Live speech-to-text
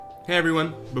Hey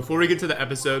everyone, before we get to the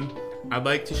episode, I'd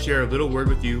like to share a little word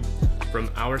with you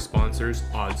from our sponsors,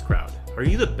 OddsCrowd. Are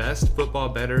you the best football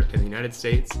bettor in the United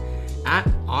States? At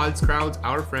OddsCrowd,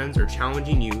 our friends are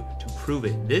challenging you to prove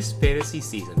it this fantasy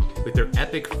season with their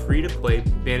epic free-to-play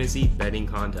fantasy betting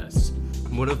contests.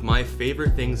 One of my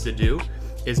favorite things to do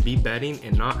is be betting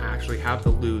and not actually have to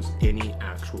lose any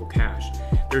actual cash.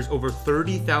 There's over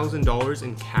 $30,000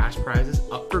 in cash prizes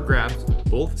up for grabs,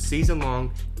 both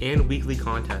season-long and weekly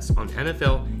contests on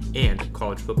NFL and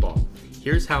college football.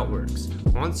 Here's how it works.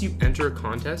 Once you enter a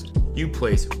contest, you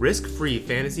place risk-free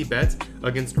fantasy bets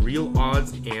against real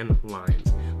odds and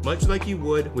lines, much like you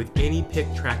would with any pick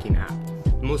tracking app.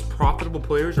 The most profitable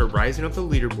players are rising up the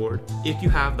leaderboard. If you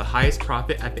have the highest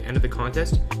profit at the end of the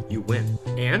contest, you win.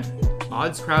 And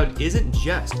OddsCrowd isn't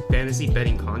just fantasy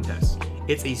betting contests.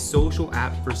 It's a social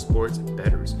app for sports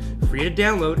bettors. Free to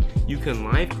download, you can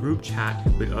live group chat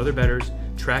with other bettors,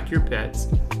 track your bets,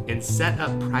 and set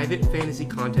up private fantasy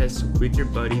contests with your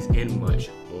buddies and much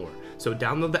more. So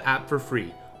download the app for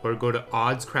free or go to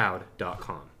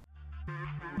oddscrowd.com.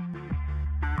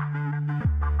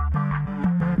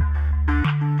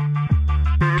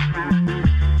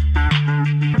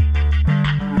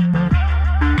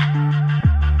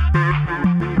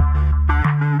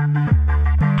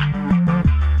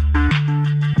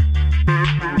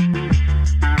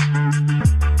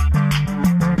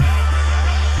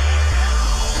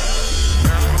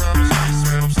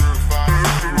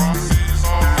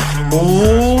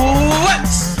 What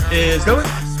is going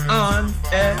on,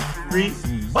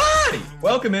 everybody?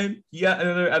 Welcome in yet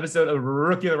another episode of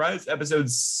Rookie of the Rise,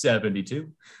 episode 72.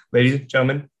 Ladies and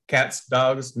gentlemen, cats,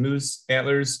 dogs, moose,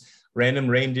 antlers, random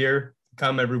reindeer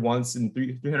come every once in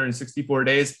 364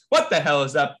 days. What the hell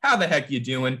is up? How the heck you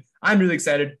doing? I'm really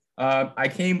excited. I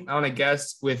came on a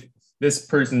guest with this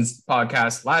person's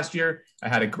podcast last year. I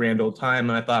had a grand old time,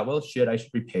 and I thought, well, shit, I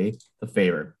should repay the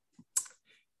favor.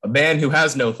 A man who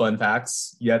has no fun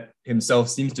facts, yet himself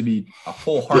seems to be a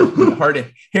whole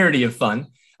hearty of fun.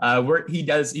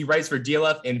 He writes for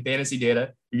DLF and Fantasy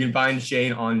Data. You can find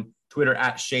Shane on Twitter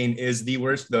at Shane is the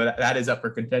worst, though that is up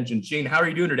for contention. Shane, how are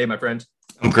you doing today, my friend?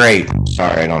 I'm great.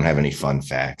 Sorry, I don't have any fun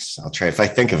facts. I'll try. If I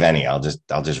think of any, I'll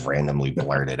just randomly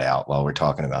blurt it out while we're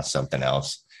talking about something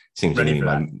else. Seems to be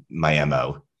my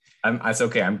MO. That's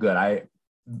okay. I'm good.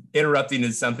 Interrupting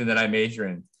is something that I major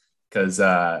in, because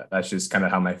that's just kind of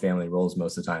how my family rolls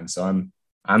most of the time. So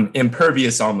I'm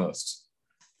impervious almost.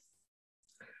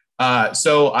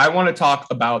 So I want to talk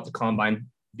about the Combine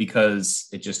because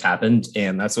it just happened,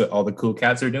 and that's what all the cool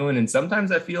cats are doing. And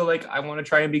sometimes I feel like I want to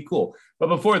try and be cool. But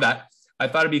before that, I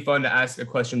thought it'd be fun to ask a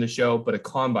question of the show, but a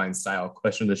Combine-style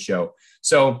question of the show.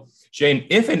 So, Shane,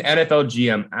 if an NFL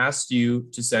GM asked you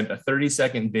to send a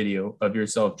 30-second video of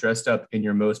yourself dressed up in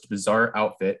your most bizarre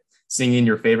outfit, singing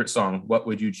your favorite song, what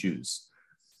would you choose?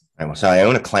 So I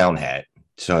own a clown hat,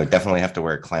 so I definitely have to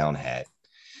wear a clown hat.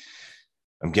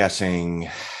 I'm guessing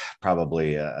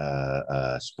probably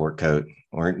a sport coat,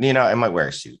 or, I might wear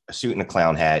a suit and a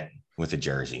clown hat with a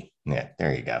jersey. Yeah,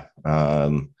 there you go.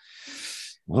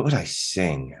 What would I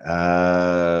sing?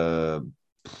 I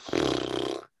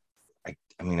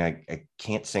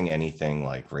can't sing anything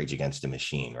like Rage Against the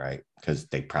Machine, right? Because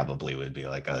they probably would be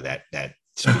like, oh, that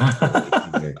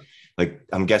like,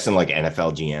 I'm guessing like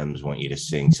NFL GMs want you to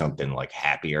sing something like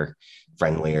happier,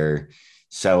 friendlier.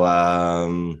 So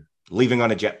Leaving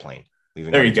on a Jet Plane.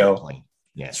 There you go.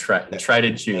 Yeah. Try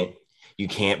to chew. You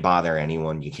can't bother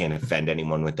anyone. You can't offend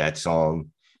anyone with that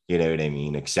song. You know what I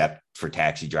mean? Except for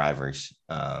taxi drivers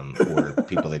or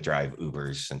people that drive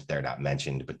Ubers, since they're not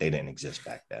mentioned, but they didn't exist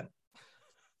back then.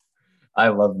 I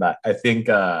love that. I think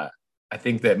that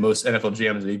most NFL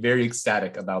GMs would be very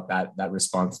ecstatic about that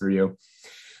response for you.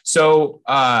 So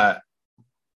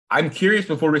I'm curious,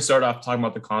 before we start off talking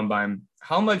about the Combine,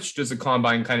 how much does the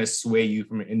Combine kind of sway you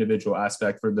from an individual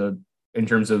aspect in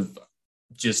terms of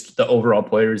just the overall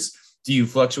players? Do you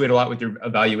fluctuate a lot with your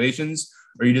evaluations,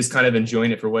 or are you just kind of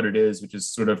enjoying it for what it is, which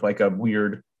is sort of like a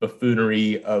weird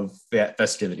buffoonery of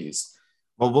festivities?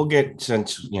 Well, we'll get,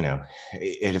 since,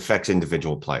 it affects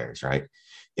individual players, right?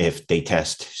 If they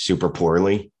test super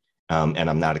poorly and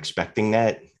I'm not expecting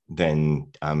that, then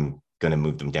I'm going to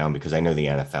move them down, because I know the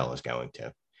NFL is going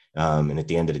to. And at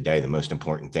the end of the day, the most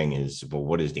important thing is, well,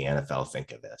 what does the NFL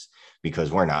think of this? Because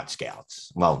we're not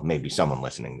scouts. Well, maybe someone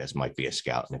listening to this might be a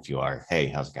scout. And if you are, hey,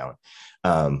 how's it going?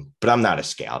 But I'm not a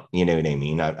scout. You know what I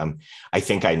mean? I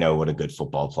think I know what a good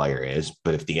football player is.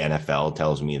 But if the NFL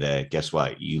tells me that, guess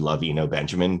what? You love Eno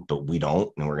Benjamin, but we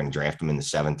don't, and we're going to draft him in the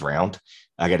 7th round,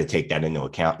 I got to take that into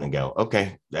account and go,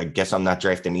 okay, I guess I'm not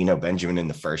drafting Eno Benjamin in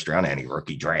the 1st round of any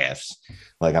rookie drafts.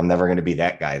 Like, I'm never going to be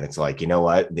that guy that's like, you know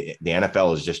what? The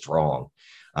NFL is just wrong.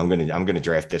 I'm gonna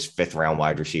draft this 5th round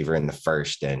wide receiver in the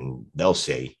 1st, and they'll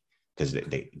see, because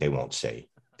they won't see.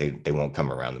 They won't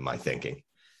come around to my thinking.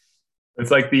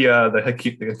 It's like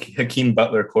the Hakeem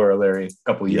Butler corollary a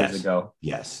couple years ago.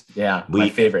 Yes. Yeah, my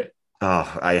favorite.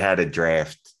 Oh, I had a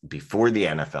draft before the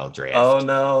NFL draft. Oh,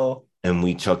 no. And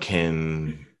we took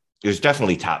him. It was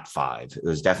definitely top 5.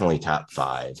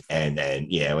 And then,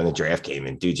 when the draft came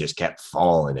in, dude just kept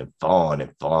falling and falling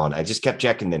and falling. I just kept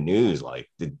checking the news. Like,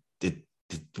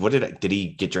 did he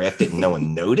get drafted and no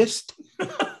one noticed?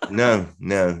 No,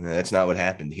 that's not what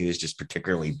happened. He was just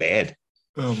particularly bad.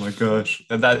 Oh my gosh.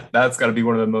 That's got to be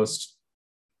one of the most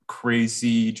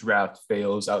crazy draft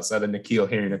fails outside of N'Keal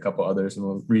Harry and a couple others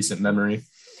in recent memory.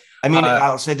 I mean,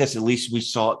 I'll say this, at least we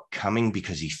saw it coming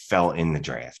because he fell in the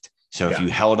draft. So if you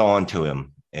held on to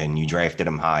him and you drafted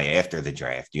him high after the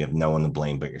draft, you have no one to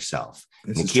blame but yourself.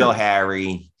 N'Keal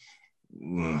Harry,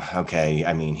 okay.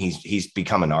 I mean, he's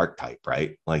become an archetype,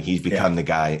 right? Like, he's become the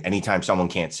guy. Anytime someone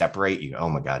can't separate, you go, oh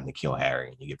my God, N'Keal Harry,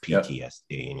 and you get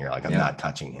PTSD, and you're like, I'm not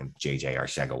touching him. JJ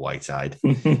Arcega-Whiteside,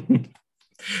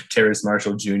 Terrace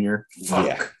Marshall Jr.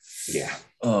 Fuck. Yeah.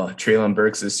 Oh, Treylon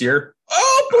Burks this year.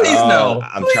 Oh, please no.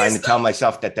 I'm trying to tell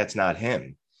myself that's not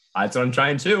him. That's what I'm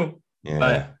trying to. Yeah.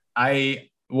 But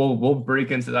we'll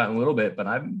break into that in a little bit. But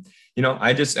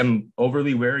I just am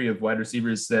overly wary of wide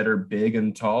receivers that are big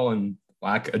and tall and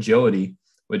lack agility,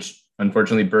 which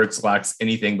unfortunately Burks lacks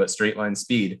anything but straight line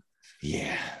speed.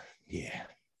 Yeah.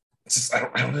 It's just, I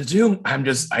don't know what to do.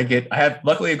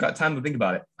 Luckily I've got time to think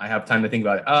about it. I have time to think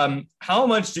about it. How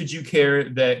much did you care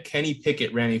that Kenny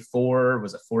Pickett ran a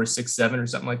 4.67 or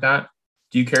something like that?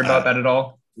 Do you care about that at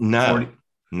all? No. 40?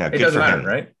 No, it doesn't matter,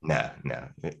 right? No.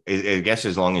 I guess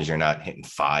as long as you're not hitting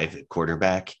 5 at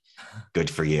quarterback, good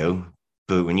for you.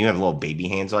 But when you have little baby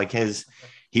hands like his,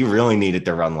 he really needed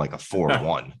to run like a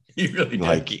 4.1. He really did.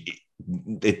 Like,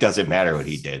 it doesn't matter what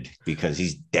he did because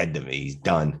he's dead to me. He's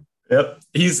done. Yep.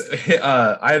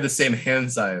 I have the same hand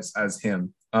size as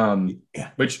him.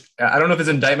 Which I don't know if it's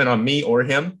indictment on me or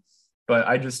him, but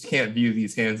I just can't view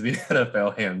these hands, the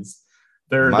NFL hands.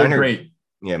 They're great.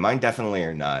 Yeah, mine definitely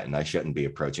are not, and I shouldn't be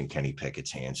approaching Kenny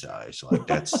Pickett's hand size. Like,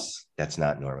 that's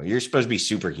not normal. You're supposed to be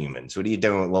superhumans. What are you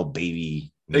doing with little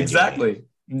baby? Exactly.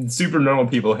 Super normal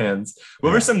people hands.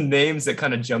 What were some names that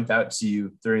kind of jumped out to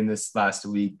you during this last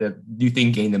week that you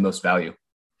think gained the most value?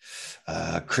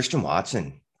 Christian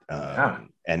Watson. And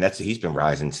he's been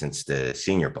rising since the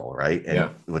Senior Bowl, right?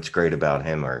 And what's great about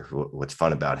him, or what's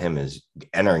fun about him, is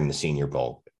entering the Senior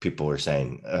Bowl. People were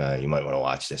saying, you might want to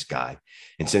watch this guy.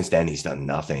 And since then, he's done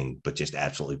nothing but just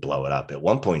absolutely blow it up. At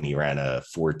one point, he ran a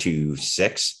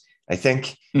 4.26, I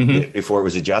think, before it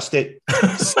was adjusted.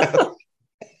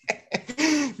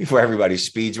 Before everybody's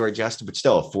speeds were adjusted, but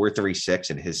still a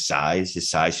 4.36 at his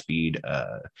size speed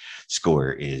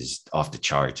score is off the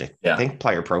charts. I think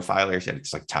Player Profiler said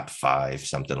it's like top 5,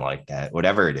 something like that.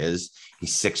 Whatever it is,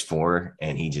 he's 6'4"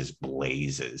 and he just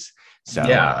blazes. So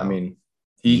I mean,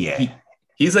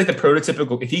 he's like the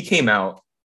prototypical. If he came out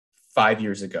 5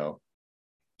 years ago,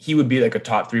 he would be like a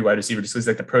top 3 wide receiver, just because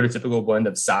like the prototypical blend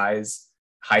of size,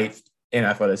 height, and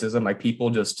athleticism. Like,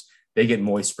 people they get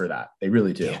moist for that. They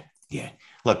really do. Yeah.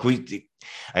 Look,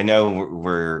 I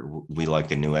know we like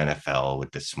the new NFL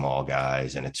with the small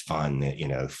guys, and it's fun that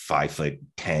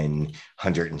 5'10",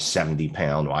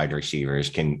 170-pound wide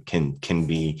receivers can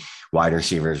be wide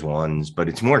receivers ones, but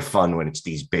it's more fun when it's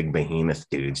these big behemoth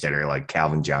dudes that are like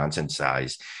Calvin Johnson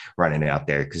size running out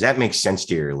there, because that makes sense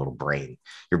to your little brain.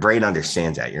 Your brain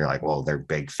understands that. You're like, well, they're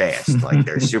big, fast, like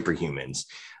they're superhumans.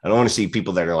 I don't want to see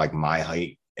people that are like my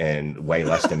height and way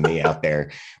less than me out there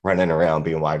running around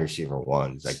being wide receiver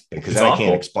ones, like, because I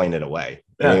can't explain it away.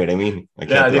 You know what I mean? I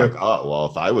can't be like, oh, well,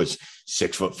 if I was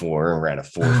 6'4" and ran a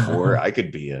 4.4, I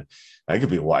could be a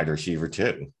wide receiver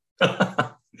too.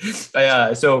 So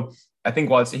I think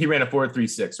Watson, he ran a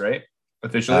 4.36, right?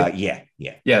 Officially. Yeah.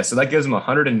 So that gives him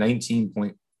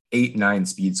 119.89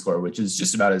 speed score, which is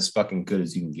just about as fucking good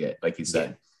as you can get, like you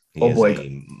said. He is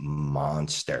a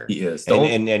monster. He is,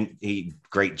 and he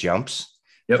great jumps.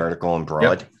 Vertical and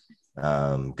broad,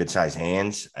 good size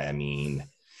hands. I mean,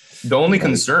 the only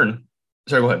concern.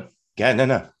 Sorry, go ahead. Yeah,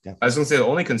 no. Yeah. I was going to say the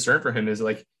only concern for him is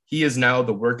like he is now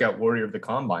the workout warrior of the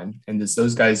combine, and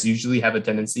those guys usually have a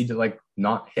tendency to like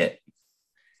not hit.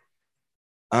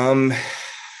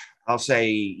 I'll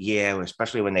say, yeah,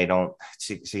 especially when they don't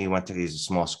see he went to, he's a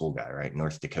small school guy, right?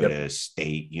 North Dakota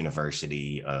State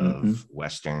University of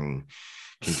Western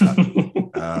Kentucky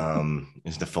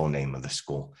is the full name of the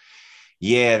school.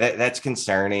 Yeah, that's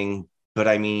concerning. But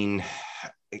I mean,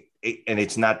 and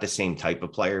it's not the same type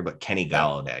of player, but Kenny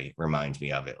Golladay reminds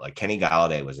me of it. Like Kenny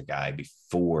Golladay was a guy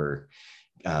before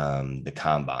the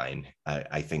combine.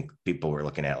 I think people were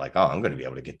looking at like, oh, I'm going to be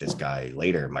able to get this guy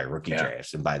later in my rookie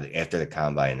drafts. And after the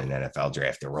combine and NFL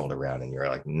draft, they rolled around and you're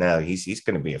like, no, he's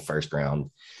going to be a first round,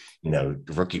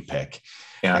 rookie pick.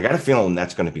 Yeah. I got a feeling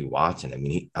that's going to be Watson. I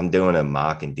mean, I'm doing a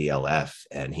mock in DLF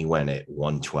and he went at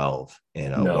 112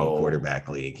 in a one quarterback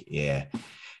league. Yeah.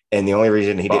 And the only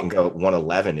reason he didn't go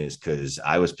 111 is because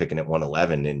I was picking at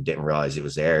 111 and didn't realize it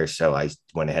was there. So I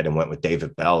went ahead and went with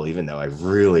David Bell, even though I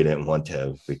really didn't want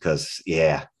to, because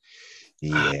that's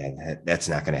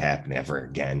not going to happen ever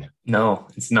again. No,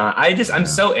 it's not. I'm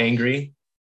so angry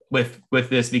with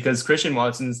this because Christian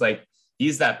Watson's like,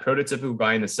 he's that prototypical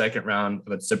guy in the second round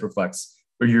of a Superflex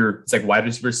where it's like wide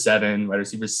receiver 7, wide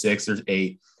receiver 6, or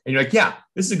 8. And you're like, yeah,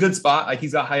 this is a good spot. Like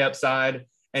he's got high upside.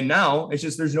 And now it's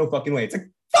just, there's no fucking way. It's like,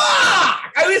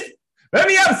 fuck! Let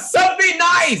me have something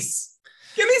nice.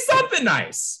 Give me something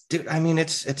nice. Dude, I mean,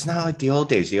 it's not like the old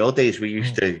days. The old days, we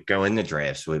used to go in the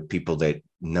drafts with people that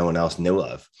no one else knew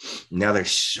of. Now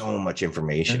there's so much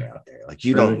information out there. Like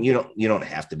you don't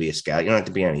have to be a scout. You don't have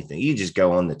to be anything. You just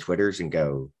go on the Twitters and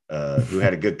go, who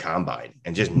had a good combine,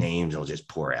 and just names will just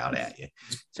pour out at you.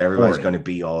 So everybody's going to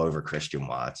be all over Christian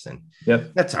Watson.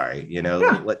 Yep. That's all right.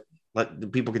 Let the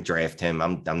people can draft him.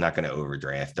 I'm not going to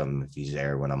overdraft him. If he's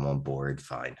there when I'm on board,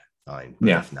 fine. But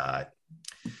if not,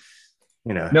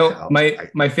 No,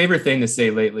 my favorite thing to say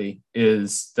lately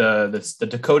is the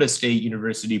Dakota State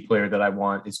University player that I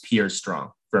want is Pierre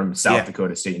Strong from South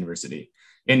Dakota State University.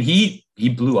 And he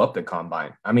blew up the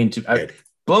combine. I mean,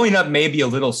 blowing up may be a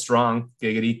little strong,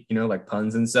 giggity, like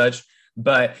puns and such,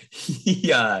 but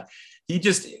he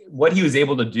just, what he was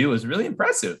able to do was really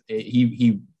impressive.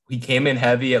 He came in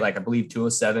heavy at I believe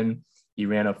 207. He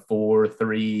ran a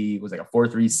 4.3, was like a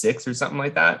 4.36 or something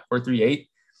like that, 4.38.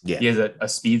 Yeah. He has a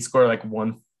speed score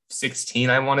 116,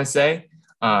 I want to say.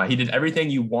 He did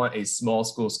everything you want a small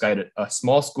school guy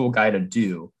to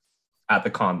do at the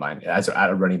combine at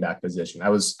a running back position. I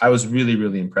was really,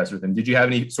 really impressed with him. Did you have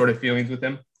any sort of feelings with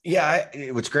him? Yeah,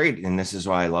 it was great. And this is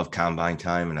why I love combine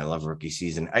time and I love rookie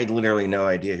season. I had literally no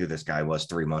idea who this guy was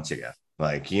 3 months ago.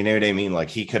 You know what I mean?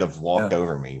 He could have walked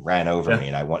over me, ran over me,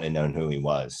 and I wouldn't have known who he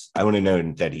was. I would have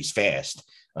known that he's fast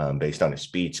based on his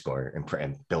speed score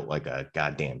and built like a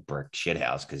goddamn brick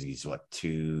shithouse because he's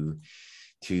 210,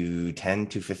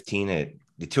 215 at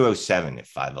the 207 at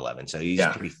 5'11. So he's a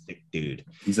pretty thick dude.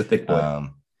 He's a thick boy.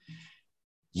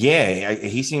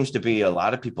 He seems to be, a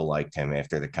lot of people liked him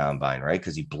after the combine, right?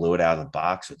 Because he blew it out of the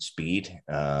box with speed.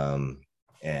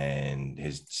 And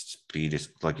his speed is,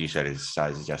 like you said, his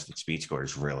size adjusted speed score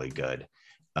is really good.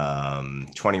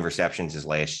 20 receptions his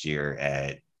last year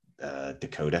at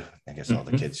Dakota. I guess all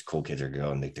the cool kids are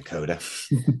going to Dakota.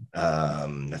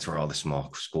 That's where all the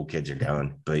small school kids are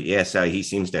going. But so he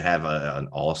seems to have an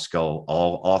all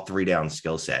 3 down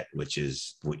skill set, which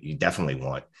is what you definitely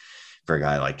want for a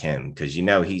guy like him, because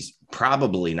he's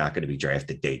probably not going to be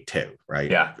drafted day 2,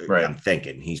 right? Yeah, right. I'm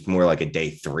thinking he's more like a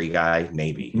day 3 guy,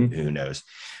 maybe. Who knows?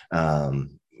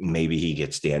 Maybe he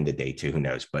gets the end of day 2, who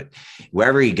knows? But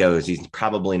wherever he goes, he's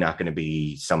probably not going to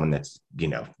be someone that's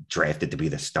drafted to be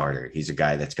the starter. He's a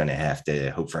guy that's going to have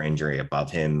to hope for injury above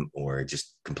him or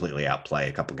just completely outplay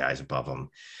a couple guys above him.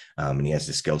 And he has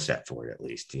the skill set for it, at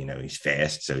least. He's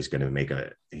fast, so he's going to make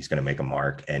a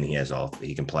mark, and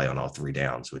he can play on all 3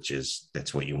 downs,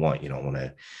 that's what you want. You don't want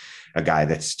a guy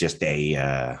that's just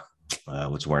a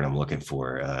what's the word I'm looking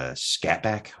for? Scat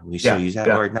back. We still use that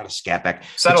word, not a scat back.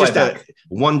 Just a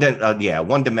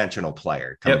one-dimensional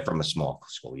player coming from a small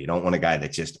school. You don't want a guy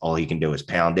that just all he can do is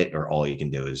pound it, or all he can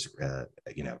do is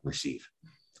receive.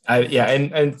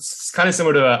 And it's kind of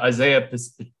similar to Isaiah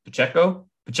Pacheco.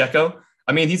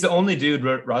 I mean, he's the only dude,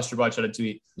 Ross Strabach had a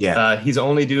tweet. Yeah. He's the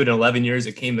only dude in 11 years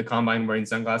that came to the combine wearing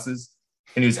sunglasses.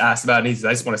 And he was asked about it, and he said,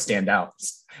 I just want to stand out.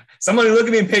 Somebody look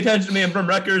at me and pay attention to me. I'm from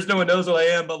Rutgers. No one knows who I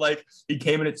am. But he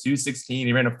came in at 216.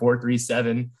 He ran a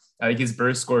 4.37. I think his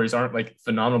burst scores aren't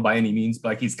phenomenal by any means,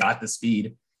 but he's got the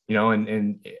speed,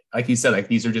 and like you said,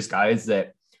 these are just guys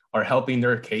that are helping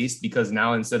their case, because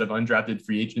now instead of undrafted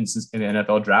free agents in the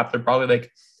NFL draft, they're probably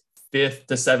 5th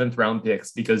to 7th round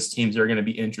picks, because teams are going to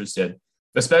be interested,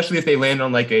 especially if they land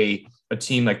on a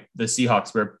team like the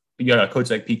Seahawks, where you got a coach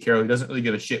like Pete Carroll who doesn't really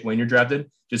give a shit when you're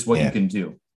drafted, just what you can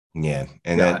do. Yeah.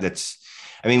 And that's,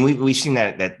 I mean, we've seen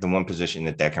that the one position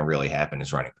that can really happen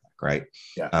is running back, right?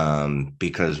 Yeah.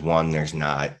 Because one, there's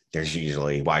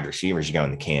usually wide receivers. You go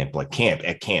into camp,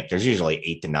 at camp, there's usually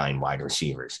 8 to 9 wide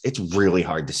receivers. It's really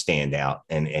hard to stand out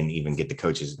and even get the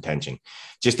coach's attention.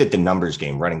 Just at the numbers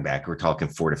game, running back, we're talking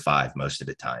 4 to 5 most of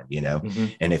the time, Mm-hmm.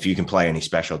 and if you can play any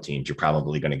special teams, you're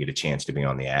probably going to get a chance to be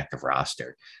on the active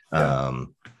roster. Yeah.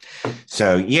 I'm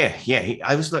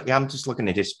just looking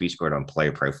at his speed score on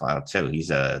player profile too.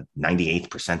 He's a 98th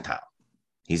percentile.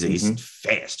 He's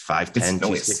fast, 5'10",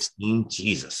 216.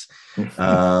 Jesus.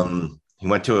 He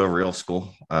went to a real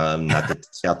school. Not that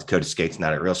South Dakota State's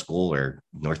not a real school, or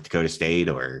North Dakota State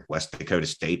or West Dakota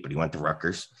State, but he went to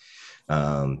Rutgers.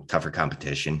 Tougher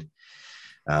competition.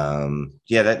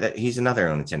 He's another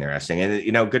one that's interesting.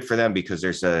 And, good for them, because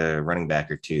there's a running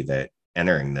back or two that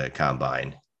entering the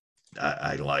combine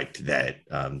I liked that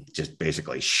just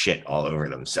basically shit all over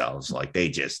themselves. Like they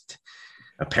just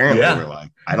apparently were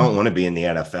like, I don't want to be in the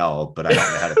NFL, but I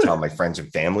don't know how to tell my friends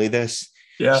and family this.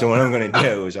 Yeah. So what I'm going to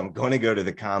do is I'm going to go to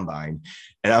the combine,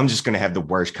 and I'm just going to have the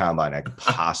worst combine I could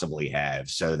possibly have,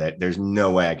 so that there's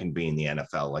no way I can be in the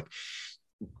NFL. Like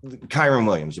Kyren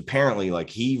Williams, apparently, like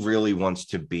he really wants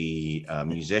to be a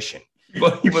musician.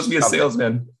 Well, he must be a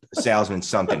salesman.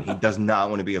 Something. He does not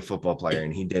want to be a football player,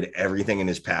 and he did everything in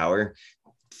his power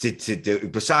to do,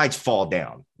 besides fall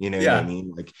down. You know what I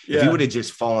mean? Like if he would have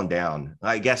just fallen down,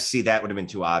 I guess, that would have been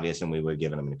too obvious, and we would have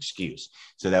given him an excuse.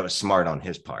 So that was smart on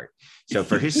his part. So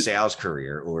for his sales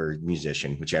career, or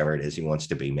musician, whichever it is he wants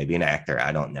to be, maybe an actor,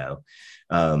 I don't know.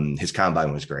 His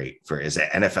combine was great. For his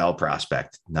NFL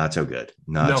prospect, not so good.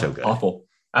 So good. Awful.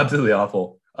 Absolutely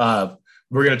awful.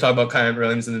 We're going to talk about Kyren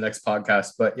Williams in the next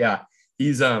podcast, but yeah,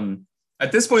 he's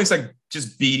at this point, he's like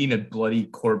just beating a bloody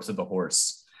corpse of a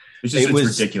horse. It's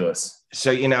ridiculous.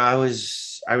 So,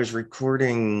 I was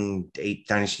recording 8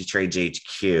 Dynasty Trades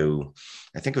HQ.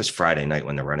 I think it was Friday night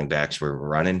when the running backs were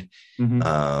running.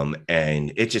 Mm-hmm.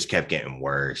 And it just kept getting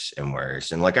worse and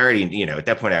worse. And like I already, at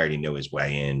that point I already knew his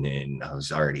way in, and I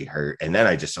was already hurt. And then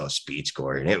I just saw a speed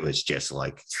score, and it was just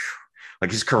like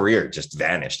his career just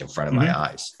vanished in front of my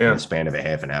eyes in the span of a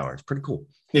half an hour. It's pretty cool.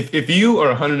 If you are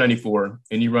 194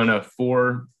 and you run a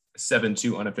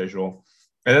 4.72 unofficial,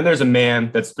 and then there's a man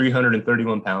that's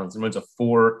 331 pounds and runs a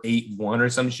 4.81 or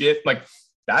some shit, like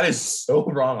that is so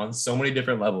wrong on so many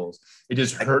different levels. It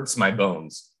just hurts my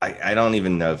bones. I don't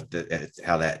even know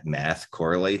how that math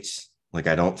correlates. Like,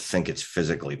 I don't think it's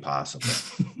physically possible.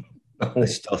 I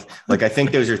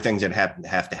think those are things that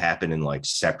have to happen in like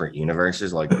separate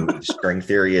universes. Like string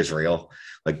theory is real.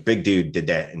 Like Big Dude did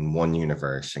that in one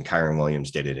universe, and Kyren Williams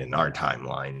did it in our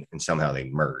timeline, and somehow they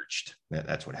merged.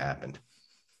 That's what happened.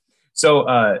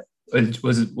 So his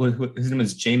name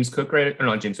was James Cook, right? Or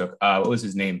not James Cook. What was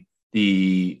his name?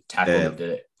 The tackle that did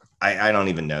it. I don't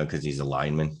even know, because he's a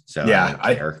lineman. So yeah,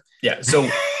 I don't care. So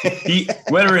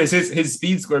whatever it is, his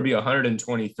speed score would be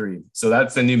 123. So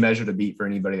that's the new measure to beat for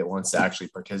anybody that wants to actually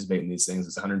participate in these things.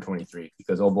 It's 123,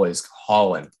 because old boy is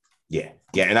hauling. Yeah.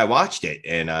 And I watched it,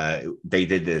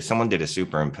 and someone did a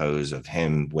superimpose of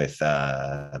him with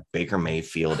Baker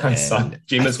Mayfield and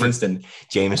Jameis Winston.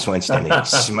 Jameis Winston. He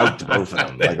smoked both of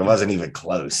them. Like it wasn't even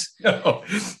close. No,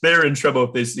 they're in trouble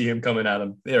if they see him coming at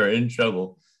them. They are in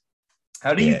trouble.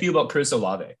 How do you feel about Chris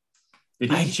Olave?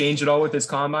 Did he change at all with his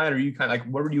combine, or are you kind of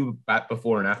like, where were you at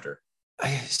before and after?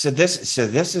 So this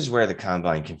is where the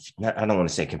combine, I don't want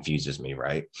to say confuses me,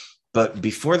 right? But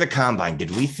before the combine,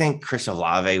 did we think Chris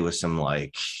Olave was some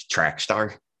like track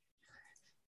star?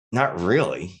 Not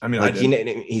really. I mean, like,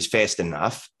 he's fast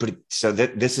enough, but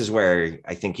this is where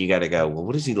I think you got to go, well,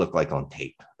 what does he look like on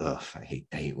tape? Ugh, I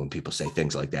hate when people say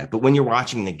things like that. But when you're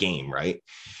watching the game, right?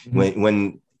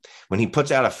 Mm-hmm. When he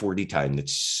puts out a 40 time,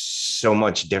 that's so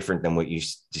much different than what you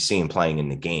see him playing in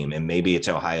the game. And maybe it's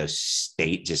Ohio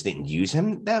State just didn't use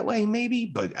him that way, maybe,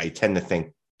 but I tend to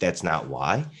think that's not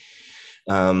why.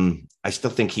 I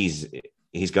still think he's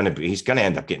going to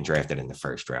end up getting drafted in the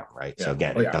first round, right? Yeah. So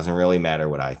again, it doesn't really matter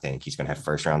what I think. He's going to have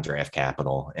first round draft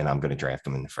capital, and I'm going to draft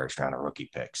him in the first round of rookie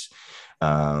picks.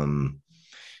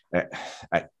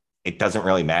 It doesn't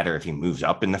really matter if he moves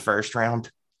up in the first round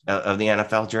of the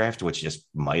NFL draft, which just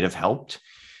might have helped.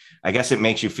 I guess it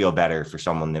makes you feel better for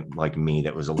someone that, like me,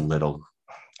 that was a little,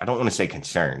 I don't want to say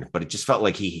concerned, but it just felt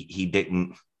like he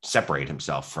didn't separate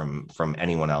himself from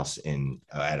anyone else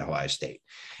at Ohio State.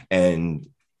 And,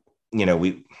 I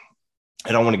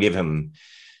don't want to give him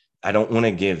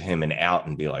an out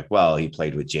and be like, well, he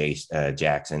played with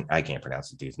Jackson. I can't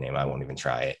pronounce the dude's name. I won't even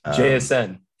try it.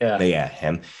 JSN. Yeah,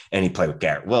 him. And he played with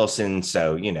Garrett Wilson.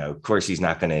 So, of course, he's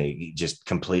not going to just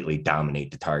completely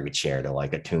dominate the target share to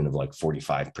like a tune of like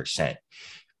 45%,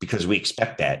 because we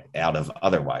expect that out of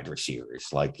other wide receivers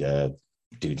like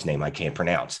dude's name I can't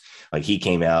pronounce. Like he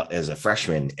came out as a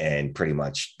freshman and pretty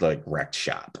much like wrecked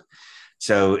shop.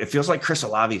 So it feels like Chris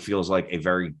Olave feels like a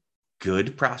very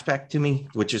good prospect to me,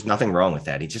 which is nothing wrong with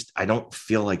that. I don't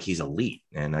feel like he's elite,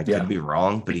 and I could be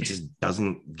wrong, but he just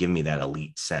doesn't give me that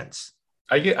elite sense.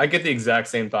 I get the exact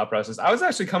same thought process. I was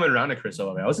actually coming around to Chris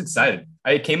Olave. I was excited.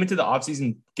 I came into the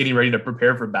offseason getting ready to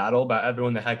prepare for battle about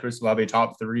everyone that had Chris Olave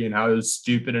top 3 and how it was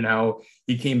stupid and how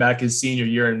he came back his senior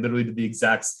year and literally did the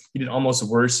exact, he did almost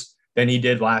worse than he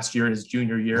did last year in his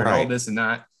junior year and all this and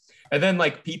that. And then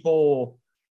like people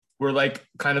were like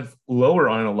kind of lower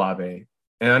on Olave.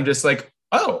 And I'm just like,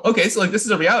 oh, okay. So like, this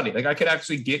is a reality. Like I could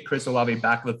actually get Chris Olave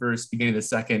back the first, beginning of the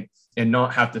second, and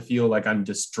not have to feel like I'm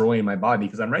destroying my body,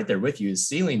 because I'm right there with you. His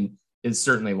ceiling is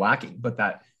certainly lacking, but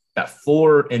that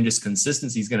floor and just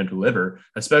consistency he's going to deliver,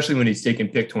 especially when he's taking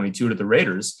pick 22 to the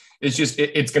Raiders, it's just,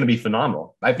 it's going to be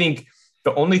phenomenal. I think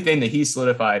the only thing that he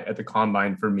solidified at the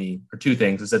combine for me are 2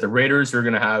 things: is that the Raiders are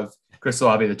going to have Chris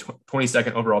Olave, the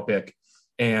 22nd overall pick,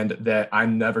 and that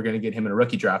I'm never going to get him in a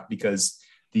rookie draft because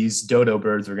these dodo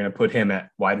birds are going to put him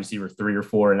at wide receiver 3 or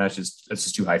 4. And that's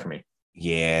just too high for me.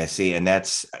 Yeah. See, and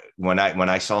that's when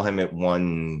I saw him at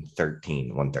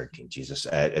 113, Jesus,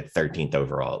 at 13th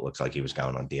overall, it looks like he was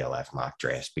going on DLF mock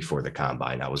draft before the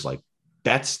combine. I was like,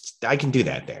 I can do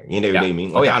that there. You know what I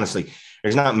mean? Like, honestly,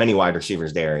 there's not many wide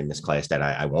receivers there in this class that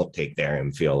I won't take there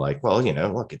and feel like, well, you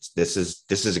know, look, this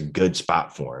is a good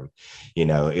spot for him. You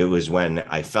know, it was when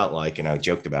I felt like, and I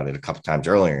joked about it a couple times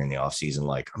earlier in the offseason,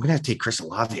 like, I'm going to take Chris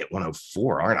Olave at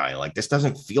 104, aren't I? Like, this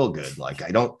doesn't feel good. Like, I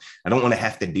don't want to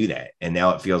have to do that. And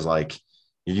now it feels like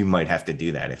you might have to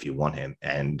do that if you want him.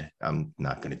 And I'm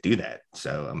not going to do that.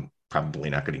 So I'm probably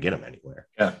not going to get him anywhere.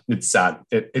 Yeah, it's sad.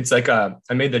 It's like I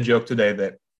made the joke today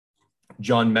that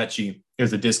John Mechie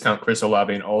is a discount Chris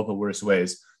Olave in all the worst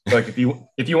ways. Like if you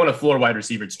want a floor wide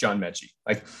receiver, it's John Mechie.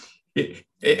 Like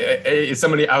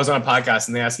somebody, I was on a podcast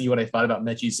and they asked me what I thought about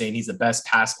Mechie saying he's the best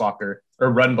pass blocker or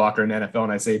run blocker in the NFL,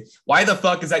 and I say, why the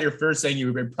fuck is that your first thing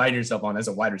you pride yourself on as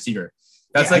a wide receiver?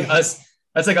 That's like us.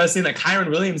 That's like us saying that Kyron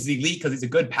Williams is elite because he's a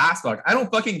good pass blocker. I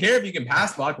don't fucking care if you can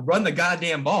pass block. Run the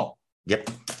goddamn ball. Yep.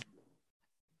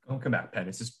 Don't come back, Penn.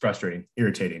 It's just frustrating,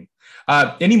 irritating.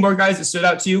 Any more guys that stood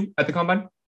out to you at the combine?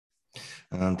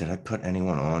 Did I put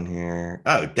anyone on here?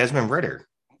 Oh, Desmond Ridder.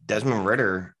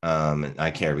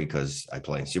 I care because I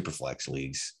play in Superflex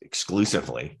leagues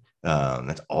exclusively.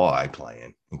 That's all I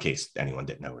play in case anyone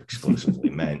didn't know what exclusively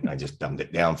meant. I just dumbed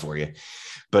it down for you.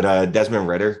 But Desmond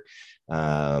Ridder,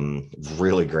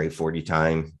 really great 40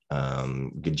 time,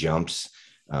 good jumps.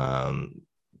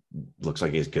 Looks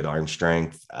like he has good arm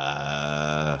strength.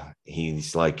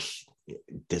 He's like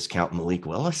discount Malik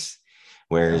Willis,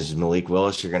 whereas Malik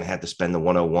Willis, you're going to have to spend the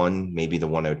 101, maybe the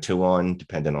 102 on,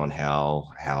 depending on how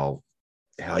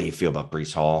you feel about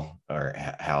Breece Hall or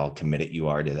how committed you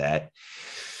are to that.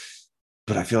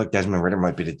 But I feel like Desmond Ridder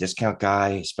might be the discount guy,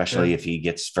 especially if he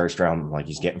gets first round, like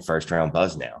he's getting first round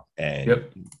buzz now. And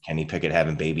Kenny Pickett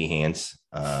having baby hands,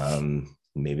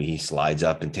 maybe he slides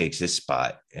up and takes his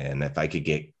spot. And if I could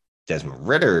get Desmond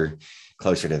Ridder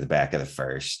closer to the back of the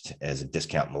first as a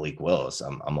discount Malik Willis,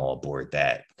 I'm all aboard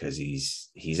that because he's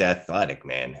athletic,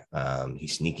 man.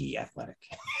 He's sneaky athletic.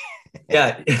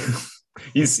 Yeah,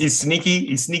 he's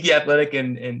sneaky athletic,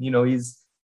 and you know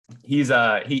he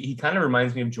kind of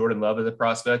reminds me of Jordan Love as a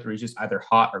prospect, where he's just either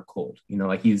hot or cold. You know,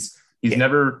 like he's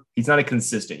not a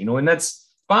consistent. You know, and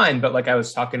that's fine. But like I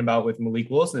was talking about with Malik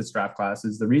Willis in this draft class,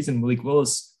 is the reason Malik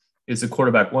Willis is a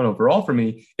quarterback 1 overall for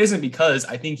me isn't because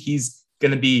I think he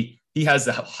has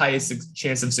the highest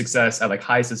chance of success at like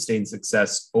high sustained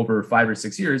success over 5 or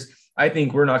 6 years. I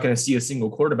think we're not going to see a single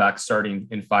quarterback starting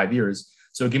in 5 years.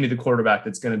 So give me the quarterback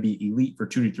that's going to be elite for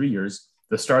 2 to 3 years,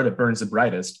 the star that burns the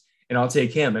brightest, and I'll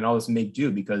take him and I'll just make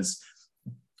do, because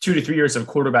 2 to 3 years of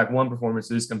quarterback 1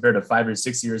 performances compared to 5 or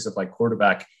 6 years of like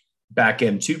quarterback back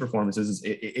end 2 performances,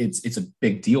 it's a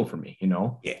big deal for me, you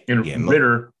know?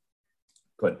 Ridder,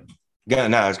 good. Yeah,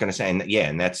 no, I was going to say,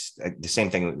 and that's the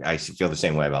same thing. I feel the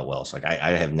same way about Wells. Like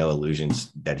I have no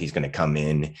illusions that he's going to come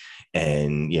in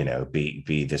and, you know,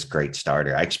 be this great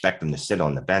starter. I expect him to sit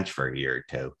on the bench for a year or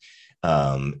 2.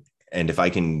 And if I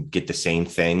can get the same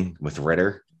thing with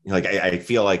Ridder, like I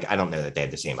feel like, I don't know that they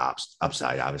have the same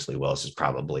upside. Obviously, Willis is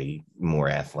probably more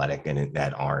athletic, and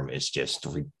that arm is just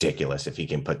ridiculous. If he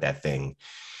can put that thing,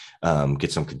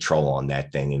 get some control on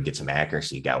that thing and get some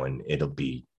accuracy going, it'll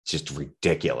be just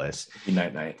ridiculous.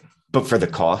 Night. But for the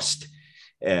cost,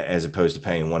 as opposed to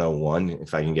paying 101,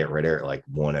 if I can get Ridder at like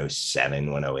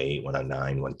 107, 108,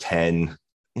 109, 110,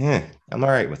 Yeah, I'm all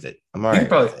right with it. I'm all right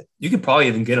with it. You could probably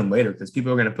even get him later because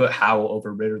people are going to put Howell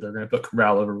over Ritter. They're going to put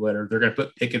Corral over Ritter. They're going to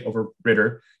put Pickett over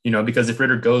Ritter, because if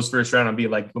Ritter goes first round, it'll be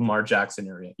like Lamar Jackson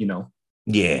area.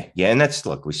 Yeah. And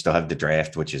look, we still have the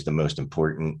draft, which is the most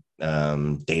important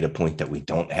data point that we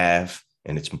don't have.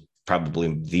 And it's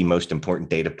probably the most important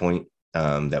data point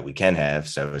that we can have.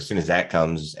 So as soon as that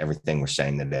comes, everything we're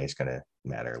saying today is going to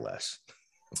matter less.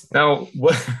 Now,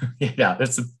 yeah,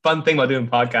 that's a fun thing about doing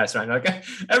podcasts, right? Like,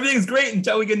 everything's great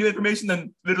until we get new information,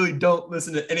 then literally don't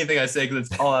listen to anything I say because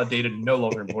it's all outdated and no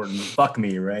longer important. Fuck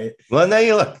me, right? Well, now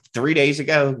you look, 3 days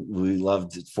ago, we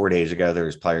loved it. 4 days ago, there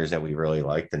was players that we really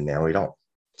liked, and now we don't.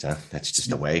 So that's just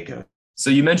the way it goes. So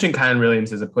you mentioned Kyren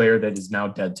Williams as a player that is now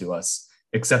dead to us,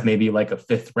 except maybe like a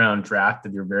 5th round draft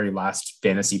of your very last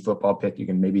fantasy football pick. You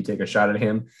can maybe take a shot at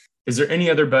him. Is there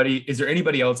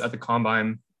anybody else at the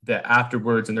combine that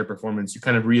afterwards in their performance, you're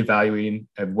kind of reevaluating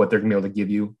of what they're going to be able to give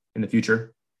you in the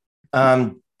future?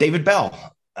 David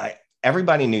Bell.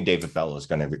 Everybody knew David Bell was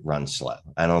going to run slow.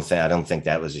 I don't think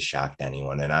that was a shock to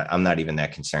anyone. And I'm not even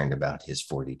that concerned about his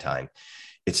 40 time.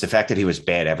 It's the fact that he was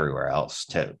bad everywhere else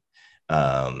too.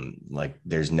 Like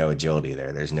there's no agility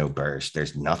there. There's no burst.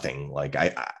 There's nothing. Like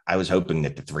I was hoping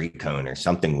that the 3-cone or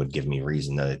something would give me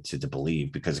reason to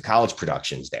believe, because the college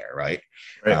production's there. Right.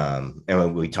 And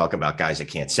when we talk about guys that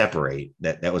can't separate,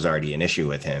 that was already an issue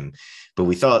with him, but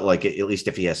we thought like, at least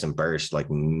if he has some burst,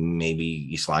 like maybe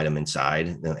you slide him inside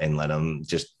and let him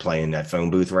just play in that phone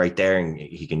booth right there. And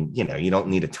he can, you don't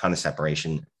need a ton of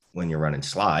separation when you're running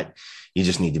slot. You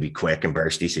just need to be quick and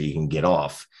bursty so you can get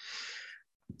off.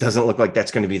 Doesn't look like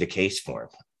that's going to be the case for him.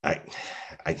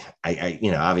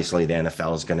 Obviously the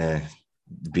NFL is going to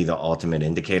be the ultimate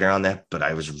indicator on that, but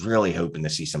I was really hoping to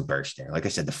see some burst there. Like I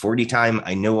said, the 40 time,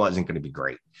 I knew wasn't going to be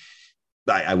great.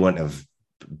 I wouldn't have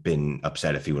been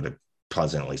upset if he would have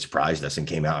pleasantly surprised us and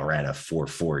came out and ran a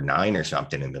 4.49 or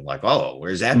something and been like, oh,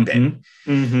 where's that been?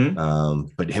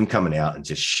 But him coming out and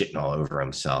just shitting all over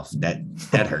himself,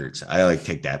 that hurts. I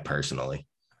take that personally.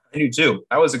 I do too.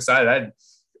 I was excited.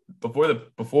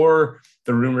 Before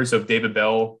the rumors of David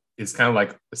Bell is kind of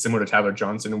like similar to Tyler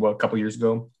Johnson a couple years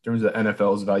ago in terms of the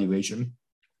NFL's evaluation.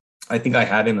 I think I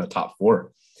had him in the top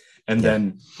 4. And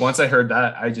then once I heard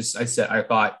that, I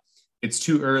thought it's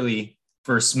too early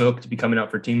for smoke to be coming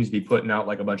out for teams to be putting out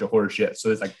like a bunch of horror shit.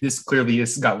 So it's like, this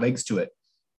has got legs to it.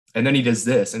 And then he does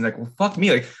this and like, well, fuck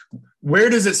me. Like, where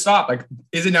does it stop? Like,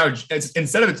 is it now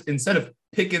instead of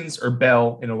Pickens or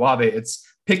Bell and Olave, it's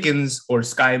Pickens or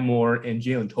Sky Moore and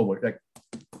Jalen Tolbert? Like,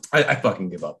 I fucking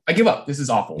give up. I give up. This is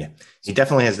awful. Yeah. He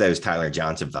definitely has those Tyler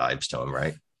Johnson vibes to him,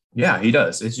 right? Yeah, he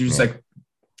does. It's just like,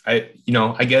 I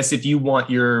guess if you want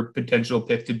your potential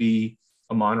pick to be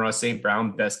Amon-Ra St.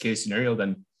 Brown, best case scenario,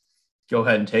 then go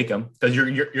ahead and take him, because you're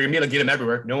going to be able to get him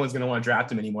everywhere. No one's going to want to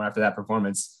draft him anymore after that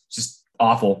performance. It's just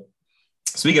awful.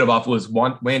 Speaking of awful, is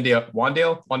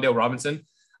Wan'Dale Robinson.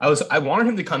 I wanted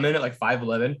him to come in at like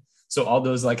 5'11". So all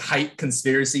those like height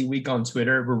conspiracy week on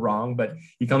Twitter were wrong, but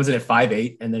he comes in at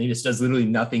 5'8", and then he just does literally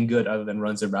nothing good other than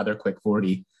runs a rather quick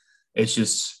 40. It's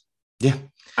just,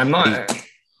 I'm not.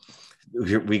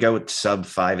 We go with sub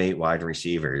 5'8" wide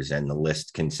receivers, and the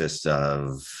list consists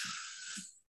of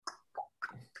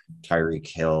Tyreek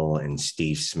Hill and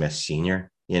Steve Smith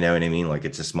Sr. You know what I mean? Like,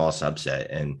 it's a small subset.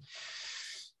 And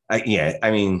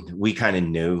we kind of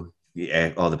knew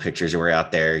all the pictures that were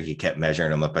out there. You kept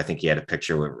measuring them up. I think he had a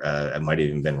picture with it might have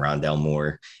even been Rondell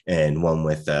Moore, and one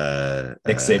with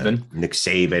Nick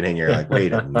Saban. And you're like,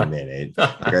 wait a minute,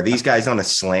 like, are these guys on a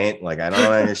slant? Like, I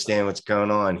don't understand what's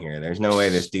going on here. There's no way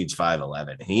this dude's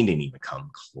 5'11". He didn't even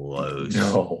come close.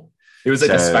 No, it was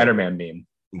like a Spider-Man meme.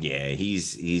 Yeah,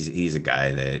 he's a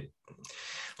guy that,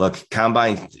 look,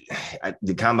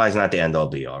 the combine's not the end all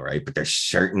be all, right? But there's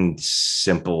certain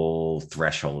simple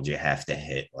thresholds you have to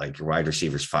hit. Like, your wide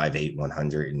receiver's 5'8",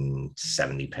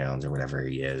 170 pounds or whatever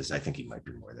he is. I think he might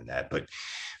be more than that, but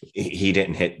he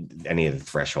didn't hit any of the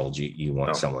thresholds you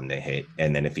want someone to hit.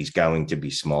 And then if he's going to be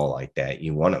small like that,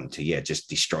 you want him to, just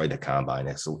destroy the combine,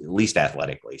 at least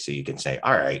athletically. So you can say,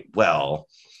 all right, well,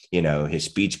 his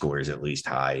speed score is at least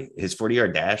high. His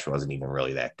 40-yard dash wasn't even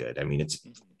really that good. I mean, it's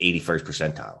 81st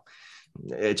percentile.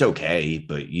 It's okay,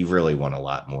 but you really want a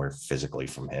lot more physically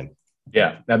from him.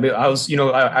 Yeah. I mean, I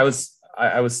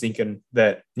was thinking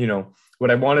that, what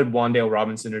I wanted Wan'Dale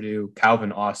Robinson to do,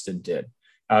 Calvin Austin did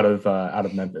out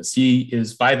of Memphis. He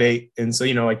is 5'8". And so,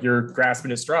 like, you're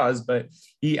grasping at straws, but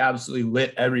he absolutely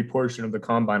lit every portion of the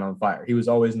combine on fire. He was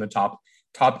always in the top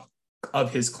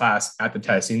of his class at the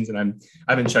testings, and I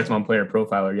haven't checked him on Player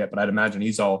Profiler yet, but I'd imagine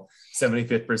he's all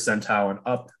 75th percentile and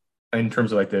up in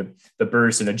terms of like the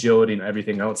burst and agility and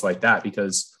everything else like that,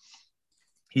 because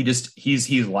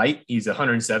he's light. He's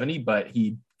 170, but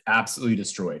he absolutely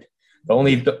destroyed. The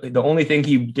only thing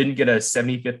he didn't get a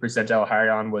 75th percentile high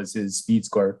on was his speed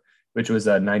score, which was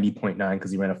a 90.9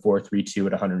 because he ran a 4.32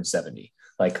 at 170.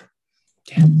 Like,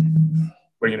 damn,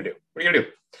 what are you gonna do? What are you gonna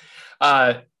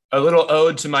do? A little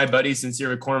ode to my buddy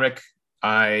Sincere McCormick.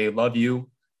 I love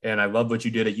you, and I love what you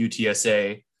did at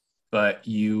UTSA, but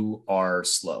you are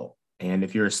slow. And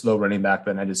if you're a slow running back,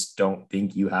 then I just don't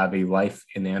think you have a life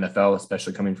in the NFL,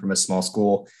 especially coming from a small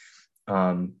school. But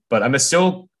I'm gonna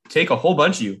still take a whole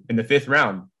bunch of you in the 5th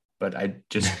round. But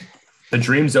the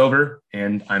dream's over,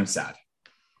 and I'm sad.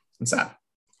 I'm sad.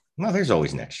 Well, there's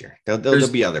always next year. There'll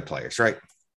be other players, right?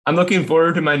 I'm looking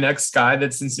forward to my next guy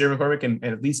that's Sincere McCormick and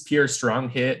at least Pierre Strong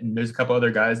hit. And there's a couple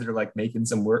other guys that are like making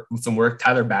some work.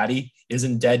 Tyler Batty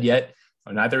isn't dead yet.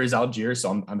 Neither is Algier. So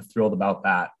I'm thrilled about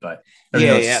that. But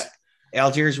yeah.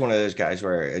 Algier is one of those guys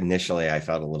where initially I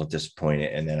felt a little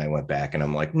disappointed. And then I went back and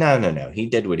I'm like, no. He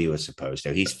did what he was supposed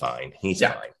to. He's fine. He's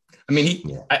fine. I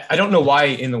mean, I don't know why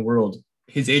in the world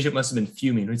his agent must have been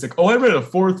fuming. He's like, I ran a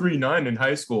 4.39 in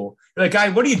high school. You're like, guy,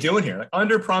 what are you doing here? Like,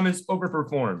 under promise, over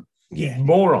perform. Yeah.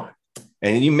 Moron.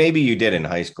 And maybe you did in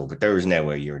high school, but there was no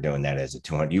way you were doing that as a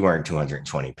 200. You weren't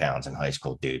 220 pounds in high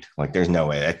school, dude. Like, there's no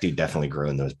way. That dude definitely grew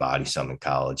in those bodies some in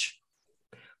college.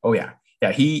 Oh yeah.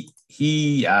 Yeah.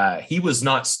 He was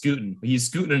not scooting. He's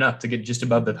scooting enough to get just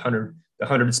above the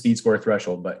 100 speed score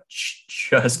threshold, but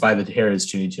just by the hair of his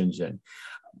chinny chin chin.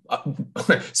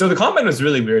 So the combine was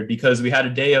really weird because we had a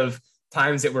day of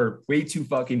times that were way too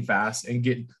fucking fast and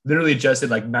get literally adjusted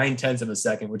like 9/10 of a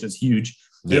second, which is huge.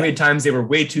 There were times they were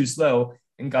way too slow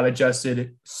and got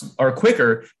adjusted or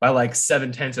quicker by like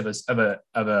 7/10 of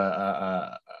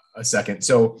a second.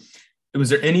 So was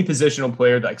there any positional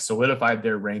player that like solidified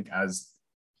their rank as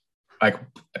like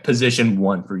position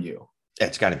 1 for you?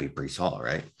 It's got to be Breece Hall,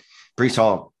 right? Breece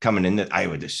Hall coming in, I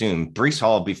would assume. Breece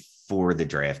Hall before the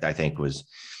draft, I think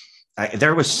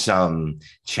there was some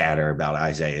chatter about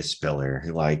Isaiah Spiller,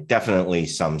 like definitely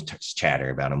some chatter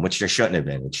about him, which there shouldn't have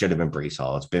been. It should have been Breece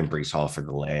Hall. It's been Breece Hall for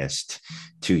the last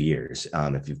 2 years,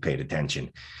 if you've paid attention.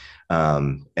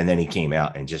 And then he came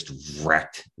out and just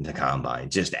wrecked the combine,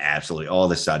 just absolutely. All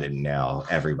of a sudden now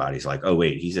everybody's like, oh,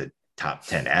 wait, he's a top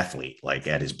 10 athlete, like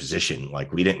at his position.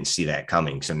 Like we didn't see that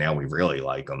coming. So now we really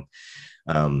like him,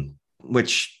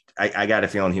 which I got a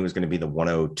feeling he was going to be the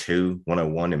 102,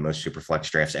 101 in most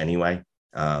Superflex drafts anyway.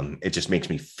 It just makes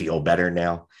me feel better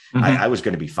now. Mm-hmm. I was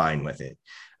going to be fine with it.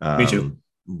 Me too.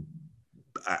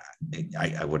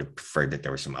 I would have preferred that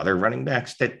there were some other running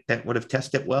backs that would have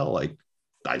tested well, like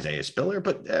Isaiah Spiller,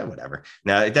 but whatever.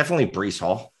 Now, definitely Breece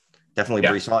Hall.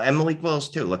 Breece Hall and Malik Willis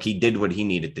too. Look, he did what he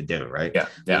needed to do, right? Yeah.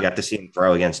 You got to see him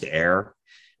throw against air,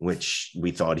 which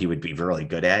we thought he would be really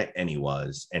good at, and he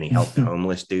was. And he helped the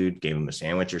homeless dude, gave him a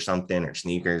sandwich or something, or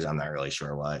sneakers. I'm not really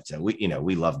sure what. So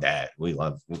we love that. We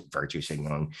love virtue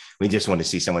signaling. We just want to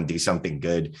see someone do something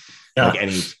good, like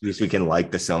any excuse we can like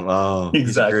the song. Oh, exactly.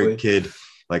 He's a great kid.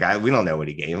 Like we don't know what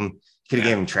he gave him. Could have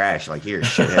gave him trash. Like here,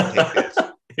 shithead, take this.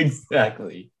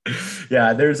 Exactly.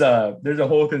 Yeah, there's a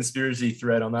whole conspiracy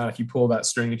thread on that. If you pull that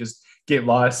string and just get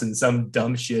lost in some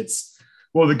dumb shits.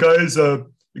 Well, the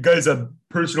guy's a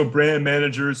personal brand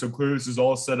manager, so clearly this is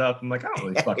all set up. I'm like, I don't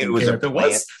really fucking care if it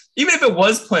was. Even if it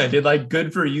was planned, like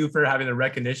good for you for having the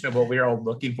recognition of what we are all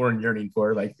looking for and yearning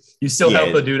for. Like you still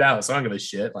help the dude out, so I don't give a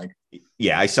shit. Like,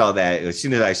 yeah, I saw that. As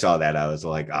soon as I saw that, I was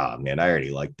like, oh man, I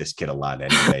already like this kid a lot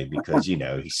anyway, because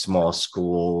he's small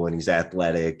school and he's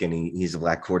athletic and he's a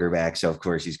black quarterback. So of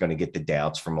course he's going to get the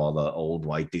doubts from all the old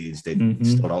white dudes that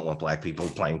still don't want black people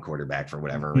playing quarterback for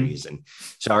whatever reason.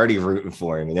 So already rooting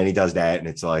for him. And then he does that. And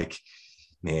it's like,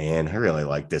 man, I really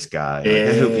like this guy. Like,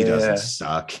 I hope he doesn't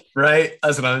suck. Right.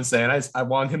 That's what I'm saying. I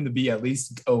want him to be at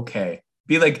least okay.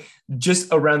 Be like just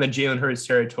around the Jalen Hurts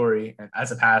territory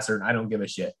as a passer, and I don't give a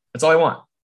shit. That's all I want.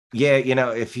 Yeah,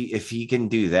 if he can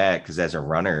do that, because as a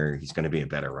runner, he's going to be a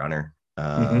better runner.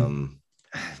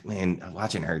 Man,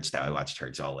 watching Hurts though, I watched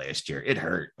Hurts all last year. It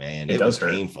hurt, man. It was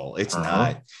painful. It's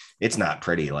not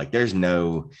pretty. Like there's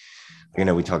no,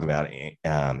 we talk about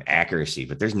accuracy,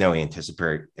 but there's no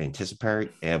anticipatory,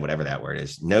 whatever that word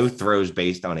is. No throws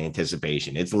based on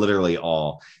anticipation. It's literally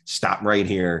all stop right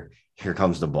here. Here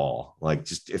comes the ball. Like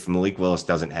just if Malik Willis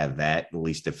doesn't have that, at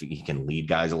least if he can lead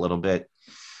guys a little bit.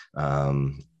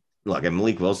 Look, and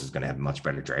Malik Willis is going to have much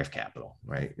better draft capital,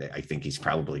 right? I think he's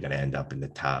probably going to end up in the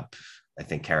top. I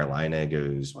think Carolina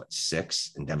goes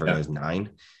 6 and Denver goes 9.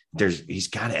 He's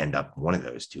got to end up one of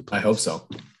those two places. I hope so.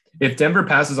 If Denver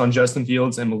passes on Justin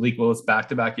Fields and Malik Willis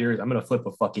back-to-back years, I'm going to flip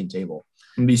a fucking table.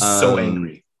 I'm going to be so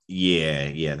angry.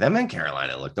 Yeah. Them in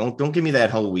Carolina. Look, don't give me that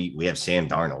whole we have Sam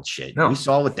Darnold shit. No. We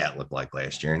saw what that looked like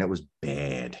last year, and it was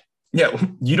bad. Yeah,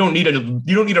 you don't need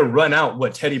to run out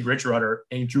what Teddy Bridgewater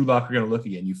and Drew Lock are going to look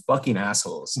again. You fucking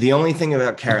assholes. The only thing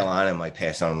about Carolina I might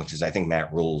pass on, which is I think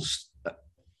Matt Rule's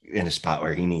in a spot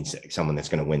where he needs someone that's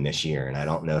going to win this year, and I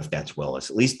don't know if that's Willis.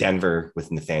 At least Denver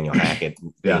with Nathaniel Hackett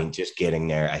just getting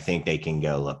there, I think they can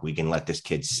go, look, we can let this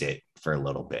kid sit for a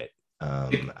little bit.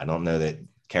 I don't know that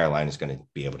Carolina's going to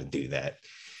be able to do that.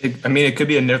 It could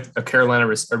be a Carolina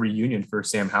reunion for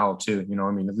Sam Howell too.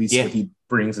 At least what he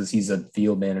brings is he's a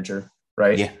field manager,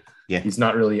 right? Yeah. He's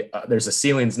not really. There's a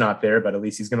ceiling's not there, but at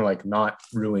least he's gonna not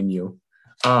ruin you.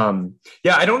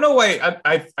 I don't know why.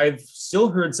 I've still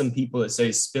heard some people that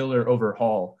say Spiller over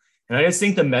Hall, and I just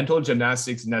think the mental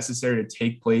gymnastics necessary to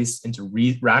take place and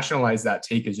to rationalize that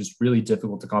take is just really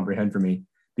difficult to comprehend for me,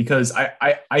 because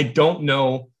I don't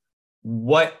know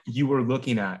what you were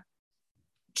looking at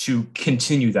to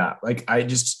continue that.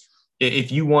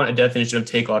 If you want a definition of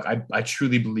take luck, I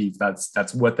truly believe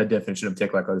that's what the definition of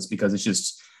take luck is, because it's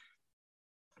just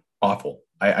awful.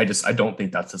 I don't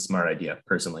think that's a smart idea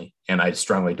personally, and I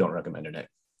strongly don't recommend it.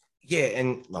 Yeah,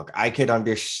 and look, I could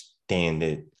understand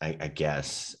it. I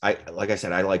guess like I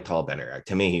said, I like Hall better.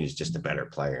 To me, he was just a better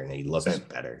player, and he looks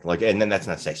better. And then that's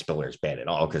not to say Spiller is bad at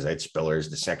all, because Spiller is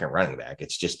the second running back.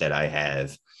 It's just that I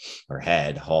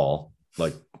had Hall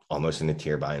almost in the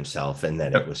tier by himself, and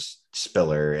then it was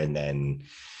Spiller, and then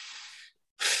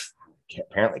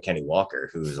apparently Kenny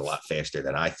Walker, who was a lot faster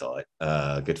than I thought.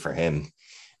 Good for him.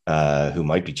 Who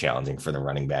might be challenging for the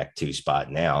running back 2 spot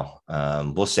now.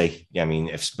 We'll see.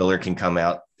 If Spiller can come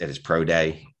out at his pro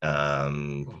day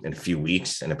in a few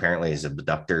weeks, and apparently his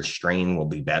abductor strain will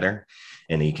be better,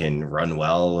 and he can run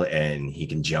well and he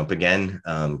can jump again,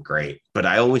 great. But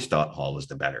I always thought Hall was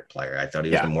the better player. I thought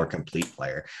he was the more complete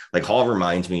player. Hall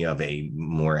reminds me of a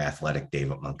more athletic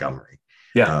David Montgomery.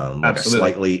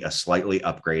 Absolutely. A slightly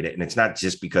upgraded, and it's not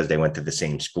just because they went to the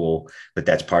same school, but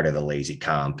that's part of the lazy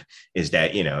comp, is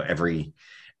that he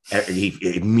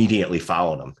immediately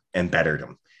followed him and bettered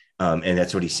him, and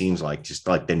that's what he seems like, just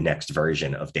like the next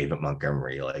version of David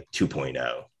Montgomery,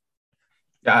 2.0.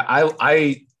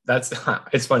 That's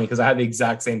it's funny because I had the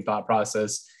exact same thought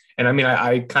process, and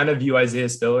I kind of view Isaiah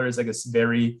Spiller as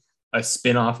a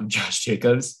spin-off of Josh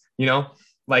Jacobs.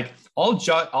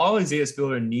 All Isaiah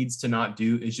Spiller needs to not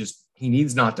do is he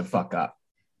needs not to fuck up.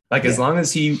 As long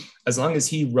as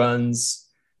he runs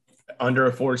under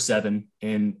a 4.7,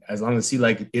 and as long as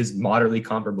he is moderately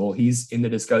comparable, he's in the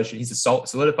discussion. He's a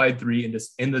solidified 3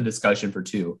 in the discussion for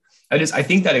 2. I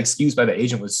think that excuse by the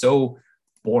agent was so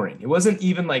boring. It wasn't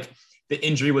even the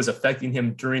injury was affecting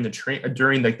him during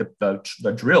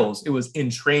the drills. It was in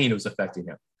train. It was affecting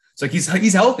him. So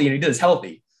he's healthy, and he is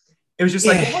healthy. It was just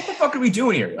well, what the fuck are we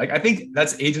doing here? I think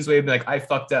that's agent's way of being I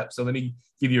fucked up. So let me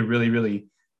give you a really, really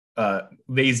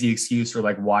lazy excuse for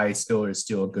why Spiller is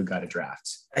still a good guy to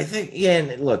draft. I think,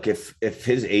 and look, if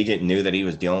his agent knew that he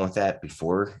was dealing with that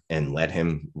before and let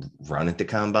him run at the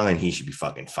combine, he should be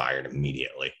fucking fired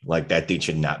immediately. That dude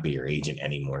should not be your agent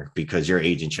anymore, because your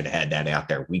agent should have had that out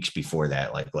there weeks before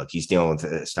that. Look, he's dealing with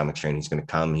a stomach strain. He's going to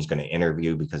come. He's going to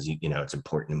interview because it's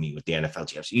important to meet with the NFL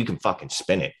chief. So you can fucking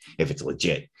spin it if it's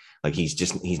legit.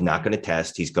 He's not going to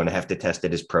test. He's going to have to test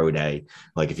at his pro day.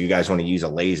 If you guys want to use a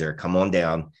laser, come on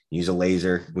down, use a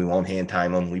laser. We won't hand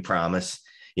time him. We promise.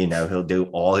 He'll do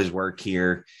all his work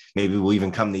here. Maybe we'll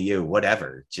even come to you,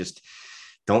 whatever. Just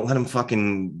don't let him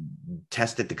fucking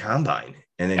test at the combine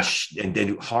and then and then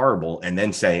do horrible and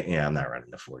then say, I'm not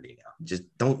running the 40 now. Just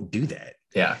don't do that.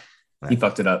 Yeah. He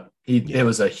fucked it up. It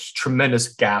was a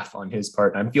tremendous gaffe on his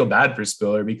part. I feel bad for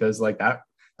Spiller because that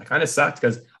kind of sucked,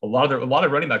 because a lot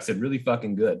of running backs did really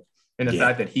fucking good. And the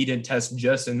fact that he didn't test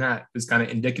just in that is kind of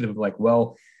indicative of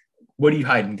well, what are you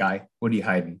hiding, guy? What are you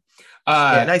hiding?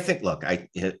 And I think, look, at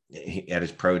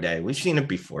his pro day, we've seen it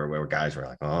before where guys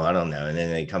were oh, I don't know. And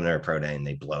then they come to their pro day and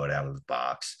they blow it out of the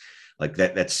box.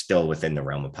 That's still within the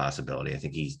realm of possibility. I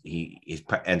think he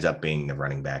ends up being the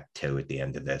running back 2 at the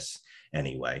end of this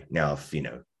anyway. Now, if,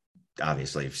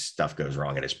 obviously if stuff goes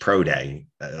wrong at his pro day,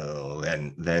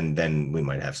 then we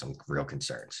might have some real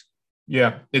concerns.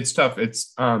 Yeah, it's tough.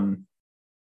 It's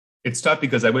tough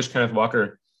because I wish Kenneth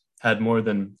Walker had more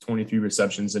than 23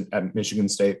 receptions at Michigan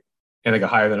State and a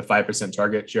higher than a 5%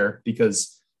 target share,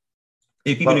 because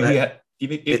if he had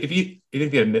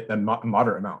a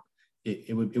moderate amount,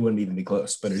 it wouldn't even be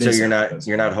close. But you're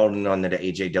not holding on to the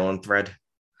AJ Dillon thread?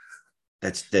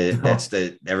 That's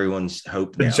the everyone's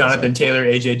hope The now. Jonathan Taylor,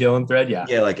 AJ Dillon thread. Yeah.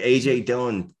 Yeah, like AJ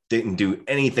Dillon didn't do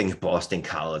anything at Boston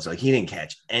College. Like he didn't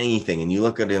catch anything. And you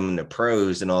look at him in the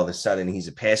pros, and all of a sudden he's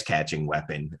a pass catching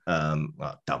weapon.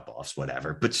 Well, dump offs,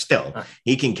 whatever, but still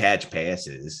he can catch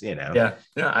passes. Yeah.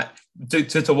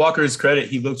 To Walker's credit,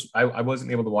 he looks. I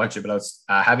wasn't able to watch it, but I was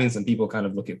having some people kind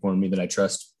of look it for me that I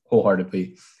trust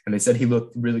wholeheartedly, and they said he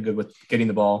looked really good with getting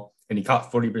the ball, and he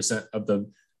caught 40% of the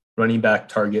running back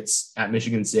targets at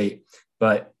Michigan State.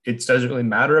 But it doesn't really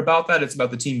matter about that. It's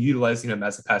about the team utilizing him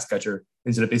as a pass catcher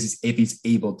instead of if he's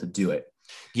able to do it.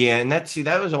 Yeah, and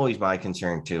that was always my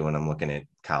concern too when I'm looking at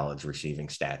college receiving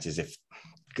stats is if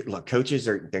look, coaches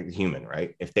they're human,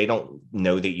 right? If they don't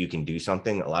know that you can do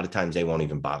something, a lot of times they won't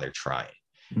even bother trying.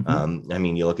 I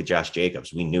mean, you look at Josh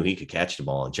Jacobs. We knew he could catch the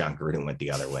ball, and John Gruden went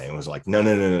the other way and was like, no,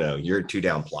 you're a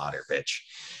 2-down plotter, bitch.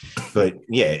 But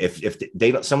yeah,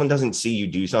 if someone doesn't see you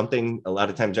do something, a lot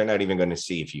of times they're not even going to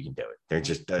see if you can do it. They're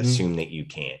just assume that you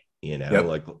can't,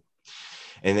 like.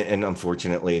 And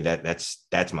unfortunately, that's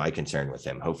my concern with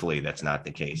him. Hopefully, that's not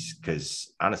the case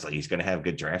because honestly, he's going to have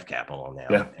good draft capital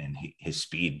now, and his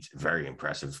speed's very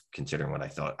impressive considering what I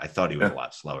thought. I thought he was a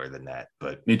lot slower than that,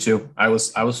 but me too. I was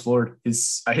floored.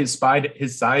 His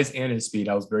size and his speed,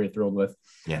 I was very thrilled with.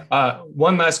 Yeah.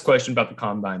 One last question about the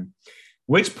combine: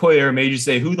 which player made you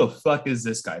say, "Who the fuck is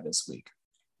this guy this week"?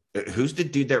 Who's the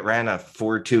dude that ran a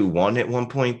 4.21 at one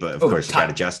point? But of course, you got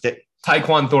to adjust it.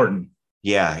 Tyquan Thornton.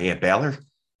 Yeah, Baylor.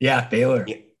 Yeah, Baylor.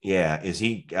 Yeah, is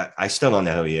he? I still don't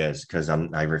know who he is because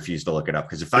I refuse to look it up.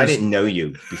 Because if I didn't know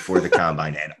you before the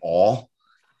combine at all,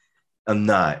 I'm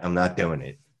not doing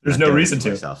it. There's no reason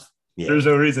to. Yeah. There's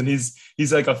no reason.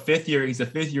 He's like a fifth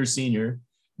year senior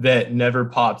that never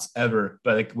pops ever,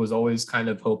 but like was always kind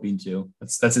of hoping to.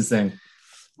 That's his thing.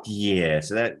 Yeah,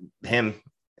 so that him.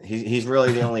 He's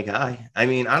really the only guy. I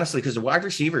mean, honestly, because the wide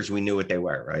receivers, we knew what they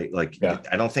were, right? Like,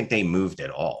 I don't think they moved at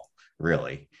all,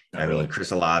 really. I mean,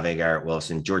 Chris Olave, Garrett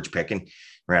Wilson, George Pickens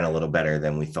ran a little better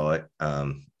than we thought.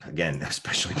 Again,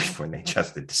 especially before they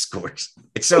adjusted the scores.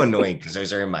 It's so annoying because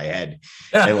those are in my head.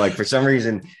 Yeah. And like, for some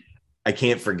reason, I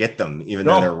can't forget them, even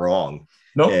though they're wrong.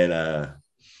 No. And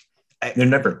they're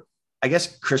never. I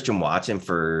guess Christian Watson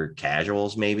for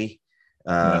casuals, maybe.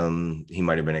 He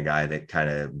might have been a guy that kind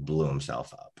of blew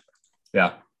himself up.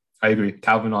 Yeah, I agree.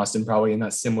 Calvin Austin probably in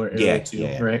that similar area too,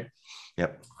 right?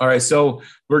 Yep. All right, so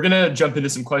we're going to jump into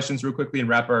some questions real quickly and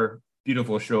wrap our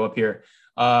beautiful show up here.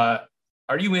 Are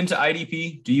you into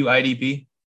IDP? Do you IDP?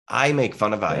 I make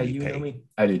fun of IDP. You know me.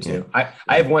 I do too. I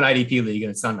have one IDP league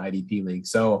and it's not an IDP league.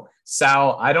 So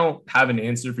Sal, I don't have an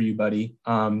answer for you, buddy.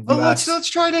 Let's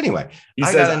try it anyway.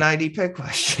 I got an IDP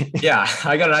question. Yeah,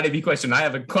 I got an IDP question. I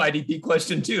have an IDP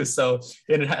question too. So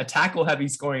in a tackle heavy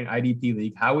scoring IDP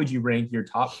league, how would you rank your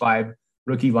top 5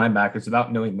 rookie linebackers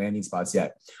without knowing landing spots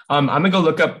yet? I'm gonna go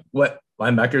look up what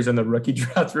linebackers in the rookie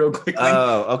draft real quickly.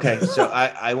 Oh, okay. So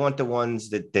I want the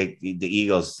ones that the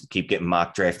Eagles keep getting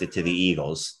mock drafted to the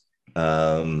Eagles.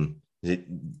 Is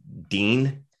it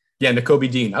Dean? Yeah, Nakobe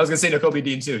Dean. I was gonna say Nakobe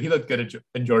Dean too. He looked good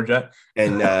in Georgia.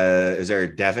 And is there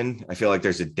a Devin? I feel like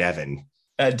there's a Devin.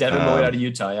 Devin Boyd out of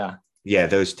Utah. Yeah. Yeah,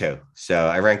 those two. So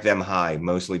I rank them high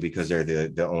mostly because they're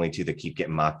the only two that keep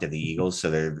getting mocked to the Eagles.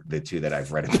 So they're the two that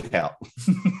I've read about.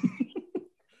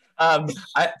 I'm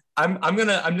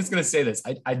just gonna say this.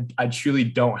 I truly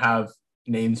don't have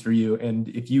names for you, and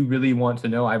if you really want to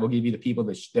know, I will give you the people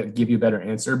that give you a better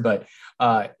answer. But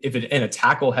if it in a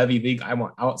tackle heavy league, I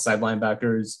want outside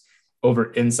linebackers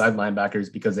over inside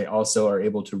linebackers because they also are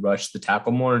able to rush the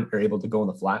tackle more and are able to go in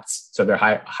the flats, so they're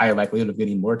high likelihood of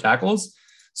getting more tackles.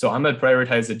 So I'm going to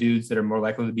prioritize the dudes that are more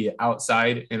likely to be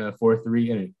outside in a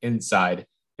 4-3 and an inside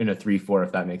in a 3-4,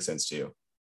 if that makes sense to you.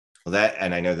 Well,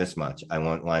 and I know this much. I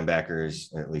want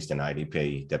linebackers, or at least an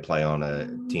IDP, that play on a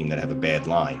team that have a bad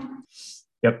line.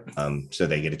 Yep. So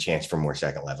they get a chance for more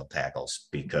second level tackles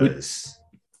because,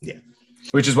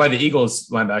 Which is why the Eagles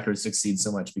linebackers succeed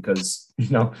so much because,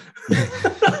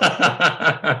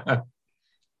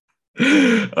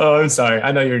 Oh, I'm sorry.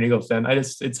 I know you're an Eagles fan.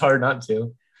 It's hard not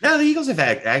to. No, the Eagles have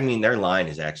their line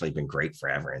has actually been great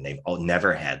forever, and they've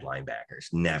never had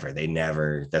linebackers.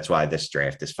 Never. That's why this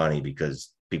draft is funny because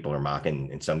people are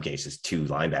mocking, in some cases, 2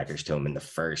 linebackers to them in the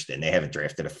first, and they haven't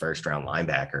drafted a first-round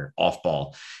linebacker off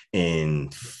ball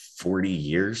in 40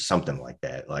 years, something like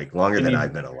that, like longer than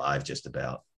I've been alive, just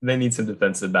about. They need some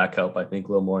defensive back help, I think,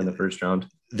 a little more in the first round.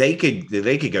 They could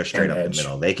go straight up the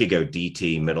middle. They could go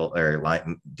DT middle or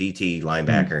DT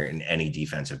linebacker and any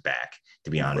defensive back,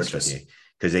 to be honest with you.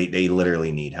 Because they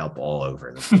literally need help all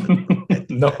over at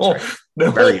The whole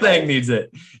Very thing old. needs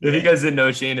it. If you guys didn't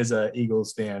know, Shane is an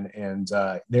Eagles fan, and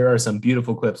there are some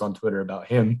beautiful clips on Twitter about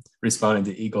him responding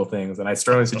to Eagle things. And I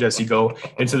strongly suggest you go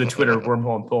into the Twitter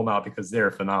wormhole and pull them out because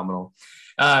they're phenomenal.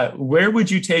 Where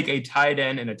would you take a tight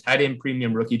end in a tight end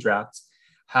premium rookie draft?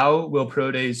 How will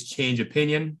pro days change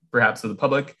opinion, perhaps of the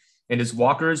public? And is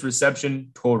Walker's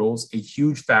reception totals a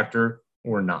huge factor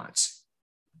or not?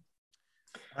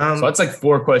 So that's like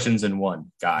 4 questions in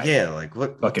one, guy. Yeah, like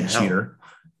what fucking cheater.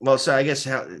 Well, so I guess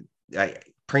how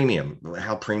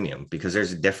premium, because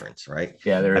there's a difference, right?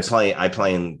 Yeah, there is. I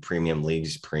play in premium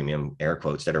leagues, premium air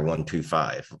quotes that are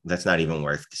 1.25. That's not even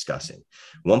worth discussing.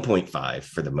 1.5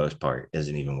 for the most part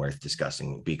isn't even worth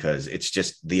discussing because it's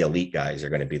just the elite guys are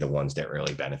going to be the ones that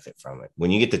really benefit from it. When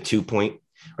you get to 2 point,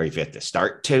 or if you have to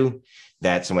start 2,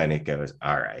 that's when it goes,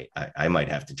 all right, I might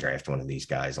have to draft one of these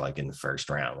guys like in the first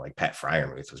round, like Pat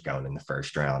Freiermuth was going in the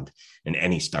first round in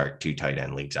any start 2 tight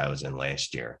end leagues I was in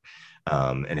last year.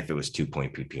 And if it was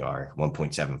 2-point PPR,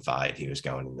 1.75, he was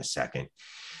going in the second.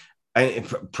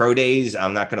 Pro days,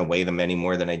 I'm not going to weigh them any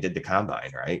more than I did the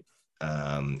combine, right?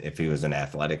 If he was an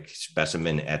athletic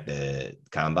specimen at the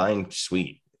combine,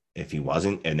 sweet. If he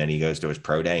wasn't, and then he goes to his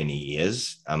pro day and he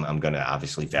is, I'm going to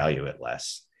obviously value it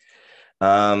less.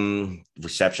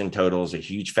 Reception totals a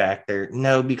huge factor.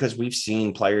 No, because we've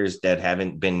seen players that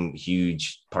haven't been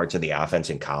huge parts of the offense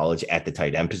in college at the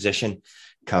tight end position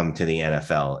come to the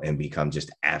NFL and become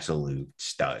just absolute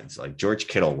studs. Like George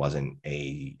Kittle wasn't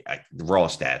raw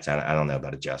stats. I don't know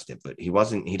about adjusted, but he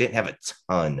didn't have a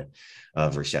ton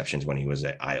of receptions when he was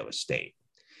at Iowa State.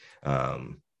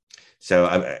 So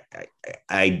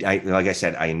I like I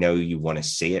said, I know you want to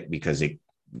see it because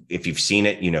if you've seen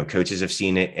it, coaches have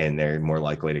seen it and they're more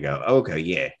likely to go, okay,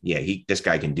 yeah, this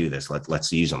guy can do this.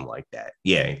 Let's use him like that.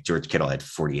 Yeah. George Kittle had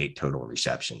 48 total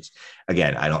receptions.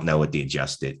 Again, I don't know what the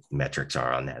adjusted metrics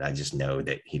are on that. I just know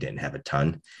that he didn't have a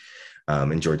ton.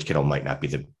 And George Kittle might not be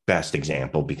the best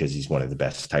example because he's one of the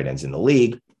best tight ends in the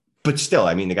league, but still,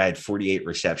 I mean, the guy had 48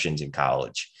 receptions in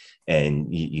college.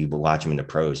 And you watch him in the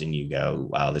pros and you go,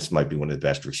 wow, this might be one of the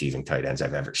best receiving tight ends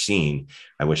I've ever seen.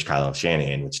 I wish Kyle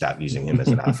Shanahan would stop using him as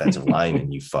an offensive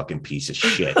lineman, you fucking piece of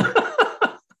shit.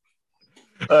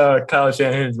 Kyle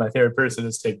Shanahan is my favorite person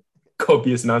to take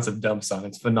copious amounts of dumps on.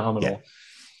 It's phenomenal.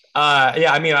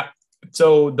 Yeah.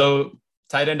 So the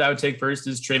tight end I would take first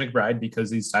is Trey McBride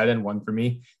because he's tight end 1 for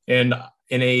me. And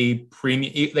in a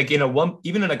premium, like in a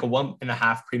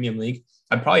 1.5 premium league,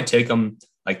 I'd probably take him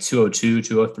like 202,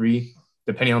 203,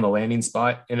 depending on the landing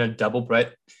spot. In a double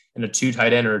Brett, in a 2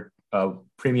 tight end or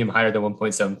premium higher than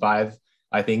 1.75,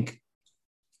 I think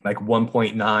like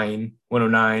 1.9,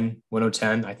 109,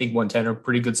 110. I think 110 are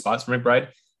pretty good spots for McBride.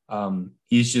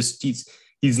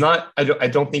 He's not. I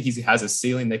don't think he has a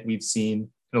ceiling that we've seen in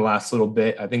the last little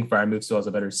bit. I think Freiermuth still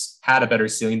had a better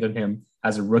ceiling than him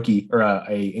as a rookie or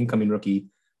a incoming rookie.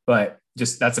 But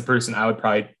just that's a person I would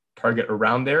probably target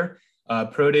around there.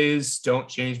 Pro days don't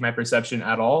change my perception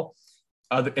at all,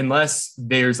 unless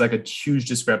there's like a huge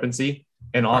discrepancy.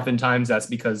 And oftentimes that's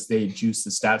because they juice the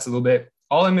stats a little bit.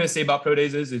 All I'm going to say about pro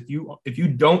days is if you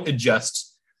don't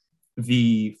adjust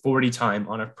the 40 time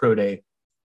on a pro day,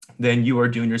 then you are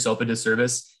doing yourself a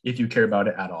disservice if you care about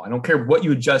it at all. I don't care what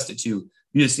you adjust it to.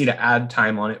 You just need to add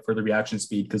time on it for the reaction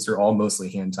speed because they're all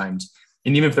mostly hand timed.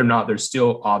 And even if they're not, they're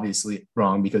still obviously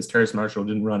wrong because Terrace Marshall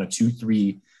didn't run a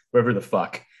 2-3, whatever the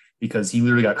fuck, because he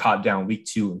literally got caught down week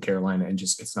 2 in Carolina and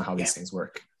just, it's not how these things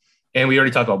work. And we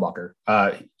already talked about Walker.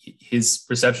 His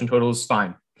reception total is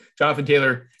fine. Jonathan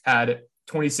Taylor had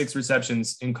 26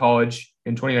 receptions in college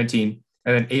in 2019,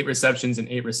 and then 8 receptions and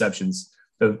 8 receptions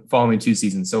the following 2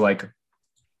 seasons. So like,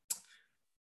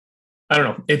 I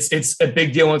don't know. It's a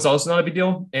big deal and it's also not a big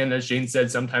deal. And as Shane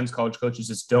said, sometimes college coaches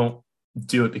just don't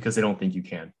do it because they don't think you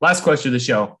can. Last question of the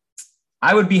show.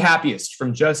 I would be happiest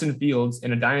from Justin Fields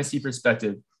in a dynasty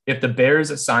perspective if the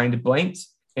Bears signed blanked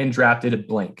and drafted a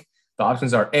blank. The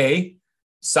options are A,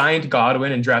 signed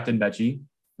Godwin and drafted Mechie,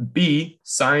 B,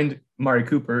 signed Mari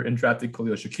Cooper and drafted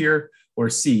Khalil Shakir, or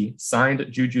C, signed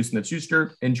Juju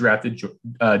Smith-Schuster and drafted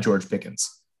George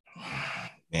Pickens.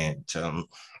 Man,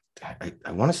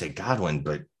 I want to say Godwin,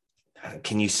 but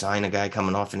can you sign a guy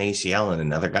coming off an ACL and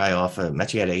another guy off a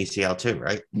Mechie had an ACL too,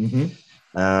 right?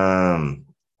 Mm-hmm.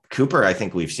 Cooper, I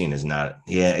think we've seen is not.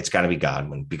 Yeah, it's got to be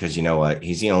Godwin because you know what?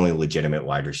 He's the only legitimate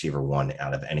wide receiver 1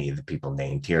 out of any of the people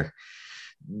named here.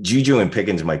 Juju and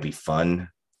Pickens might be fun.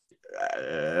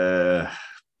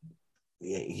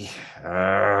 You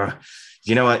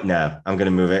know what? No, I'm going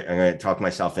to move it. I'm going to talk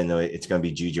myself into it. It's going to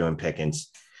be Juju and Pickens.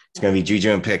 It's going to be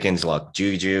Juju and Pickens. Look,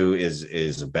 Juju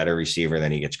is a better receiver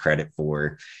than he gets credit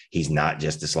for. He's not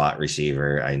just a slot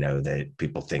receiver. I know that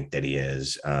people think that he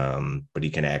is, but he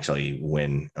can actually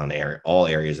win on all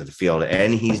areas of the field,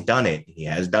 and he's done it. He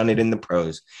has done it in the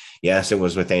pros. Yes, it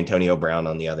was with Antonio Brown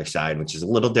on the other side, which is a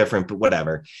little different, but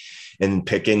whatever. And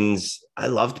Pickens, I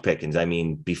loved Pickens. I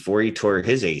mean, before he tore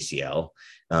his ACL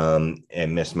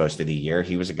and missed most of the year,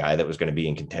 he was a guy that was going to be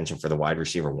in contention for the wide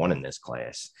receiver one in this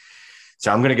class.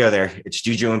 So I'm going to go there. It's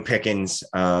Juju and Pickens,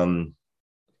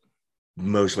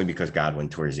 mostly because Godwin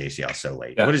tore his ACL so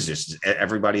late. Yeah. What is this?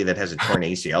 Everybody that has a torn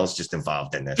ACL is just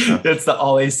involved in this. Huh? It's the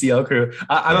all ACL crew.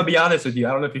 I'm going to be honest with you.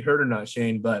 I don't know if you heard or not,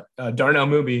 Shane, but Darnell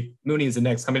Mooney is the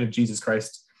next coming of Jesus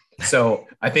Christ. So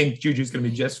I think Juju's going to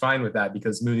be just fine with that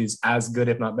because Mooney's as good,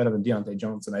 if not better than Deontay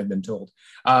Johnson, I've been told.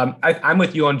 I'm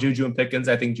with you on Juju and Pickens.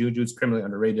 I think Juju's criminally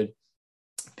underrated.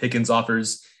 Pickens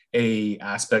offers a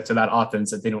aspect to that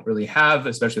offense that they don't really have,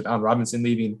 especially with Allen Robinson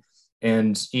leaving.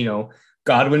 And,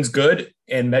 Godwin's good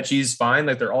and Mechie's fine.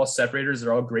 Like they're all separators.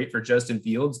 They're all great for Justin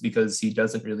Fields because he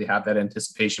doesn't really have that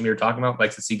anticipation we were talking about,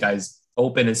 likes to see guys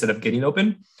open instead of getting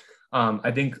open.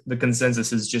 I think the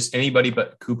consensus is just anybody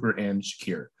but Cooper and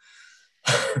Shakir.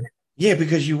 Yeah,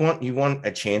 because you want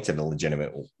a chance at a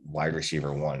legitimate wide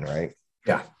receiver one, right?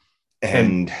 Yeah.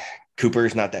 And Cooper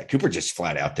is not that. Cooper just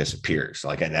flat out disappears.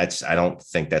 Like, and I don't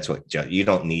think that's what you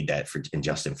don't need that in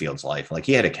Justin Fields' life. Like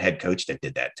he had a head coach that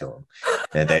did that to him,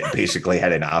 and that basically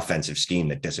had an offensive scheme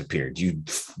that disappeared. You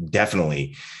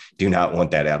definitely do not want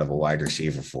that out of a wide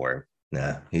receiver for him.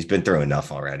 Nah, he's been through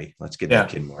enough already. Let's give that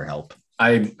kid more help.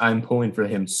 I'm pulling for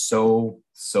him so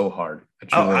hard.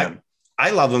 I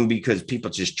love him because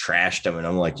people just trashed him. And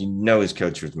I'm like, his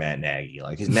coach was Matt Nagy.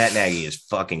 Like Matt Nagy is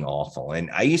fucking awful. And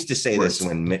I used to say this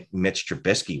when Mitch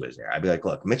Trubisky was there. I'd be like,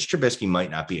 look, Mitch Trubisky might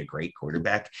not be a great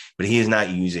quarterback, but he is not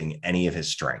using any of his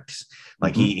strengths.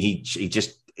 Like he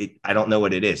just, I don't know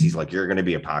what it is. He's like, you're going to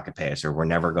be a pocket passer. We're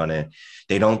never going to,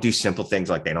 they don't do simple things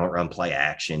like they don't run play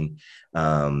action.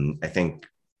 I think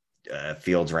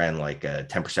Fields ran like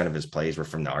 10% of his plays were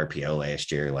from the RPO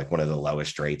last year, like one of the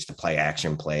lowest rates. The play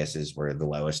action passes were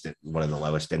one of the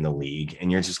lowest in the league.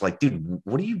 And you're just like, dude,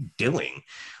 what are you doing?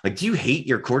 Like, do you hate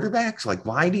your quarterbacks? Like,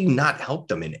 why do you not help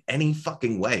them in any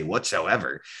fucking way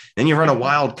whatsoever? Then you run a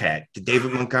wildcat to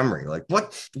David Montgomery. Like,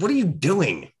 what are you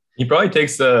doing? He probably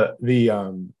takes the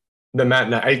Matt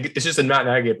Nagy. It's just a Matt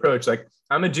Nagy approach. Like,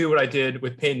 I'm gonna do what I did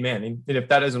with Peyton Manning, and if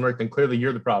that doesn't work, then clearly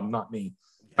you're the problem, not me.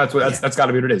 That's got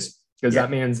to be what it is. Because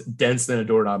that man's dense than a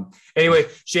doorknob. Anyway,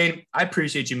 Shane, I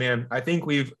appreciate you, man. I think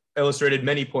we've illustrated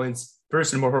many points.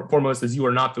 First and foremost is you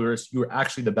are not the worst. You are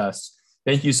actually the best.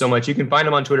 Thank you so much. You can find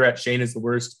him on Twitter at Shane is the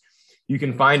worst. You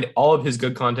can find all of his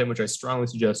good content, which I strongly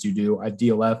suggest you do, at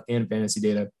DLF and Fantasy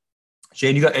Data.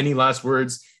 Shane, you got any last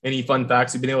words, any fun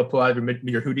facts you've been able to pull out of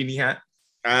your Houdini hat?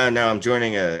 No, I'm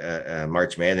joining a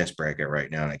March Madness bracket right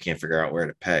now, and I can't figure out where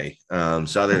to pay.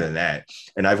 So other than that,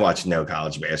 and I've watched no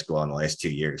college basketball in the last 2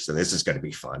 years, so this is going to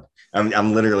be fun.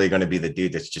 I'm literally going to be the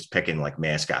dude that's just picking like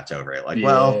mascots over it. Like,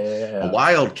 well, a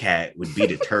Wildcat would beat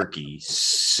a turkey,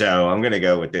 so I'm going to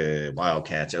go with the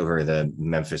Wildcats over the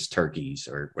Memphis Turkeys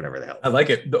or whatever the hell. I like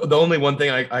it. The only one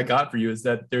thing I got for you is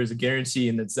that there's a guarantee,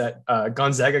 and it's that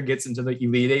Gonzaga gets into the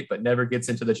Elite Eight, but never gets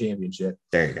into the championship.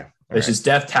 There you go. It's just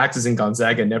death, taxes, and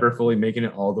Gonzaga never fully making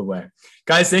it all the way.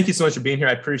 Guys, thank you so much for being here.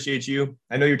 I appreciate you.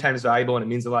 I know your time is valuable, and it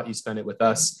means a lot you spend it with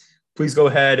us. Please go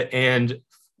ahead and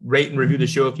rate and review the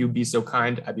show if you'd be so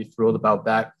kind. I'd be thrilled about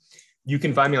that. You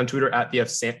can find me on Twitter at the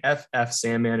FF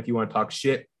Sandman if you want to talk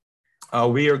shit.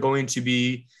 We are going to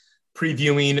be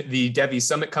previewing the Devi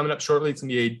Summit coming up shortly. It's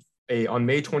going to be on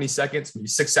May 22nd. It's going to be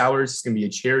 6 hours. It's going to be a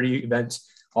charity event.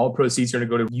 All proceeds are going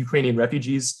to go to Ukrainian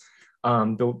refugees.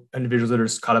 The individuals that are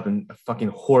caught up in a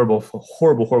fucking horrible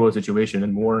situation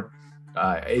and more.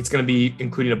 It's going to be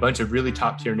including a bunch of really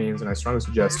top tier names, and I strongly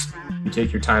suggest you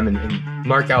take your time and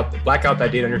black out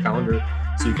that date on your calendar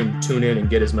so you can tune in and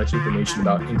get as much information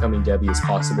about incoming Debbie as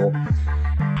possible.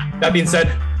 That being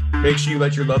said, make sure you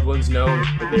let your loved ones know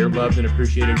that they are loved and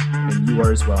appreciated, and you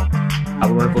are as well.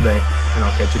 Have a wonderful day, and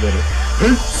I'll catch you later.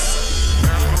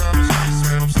 Peace.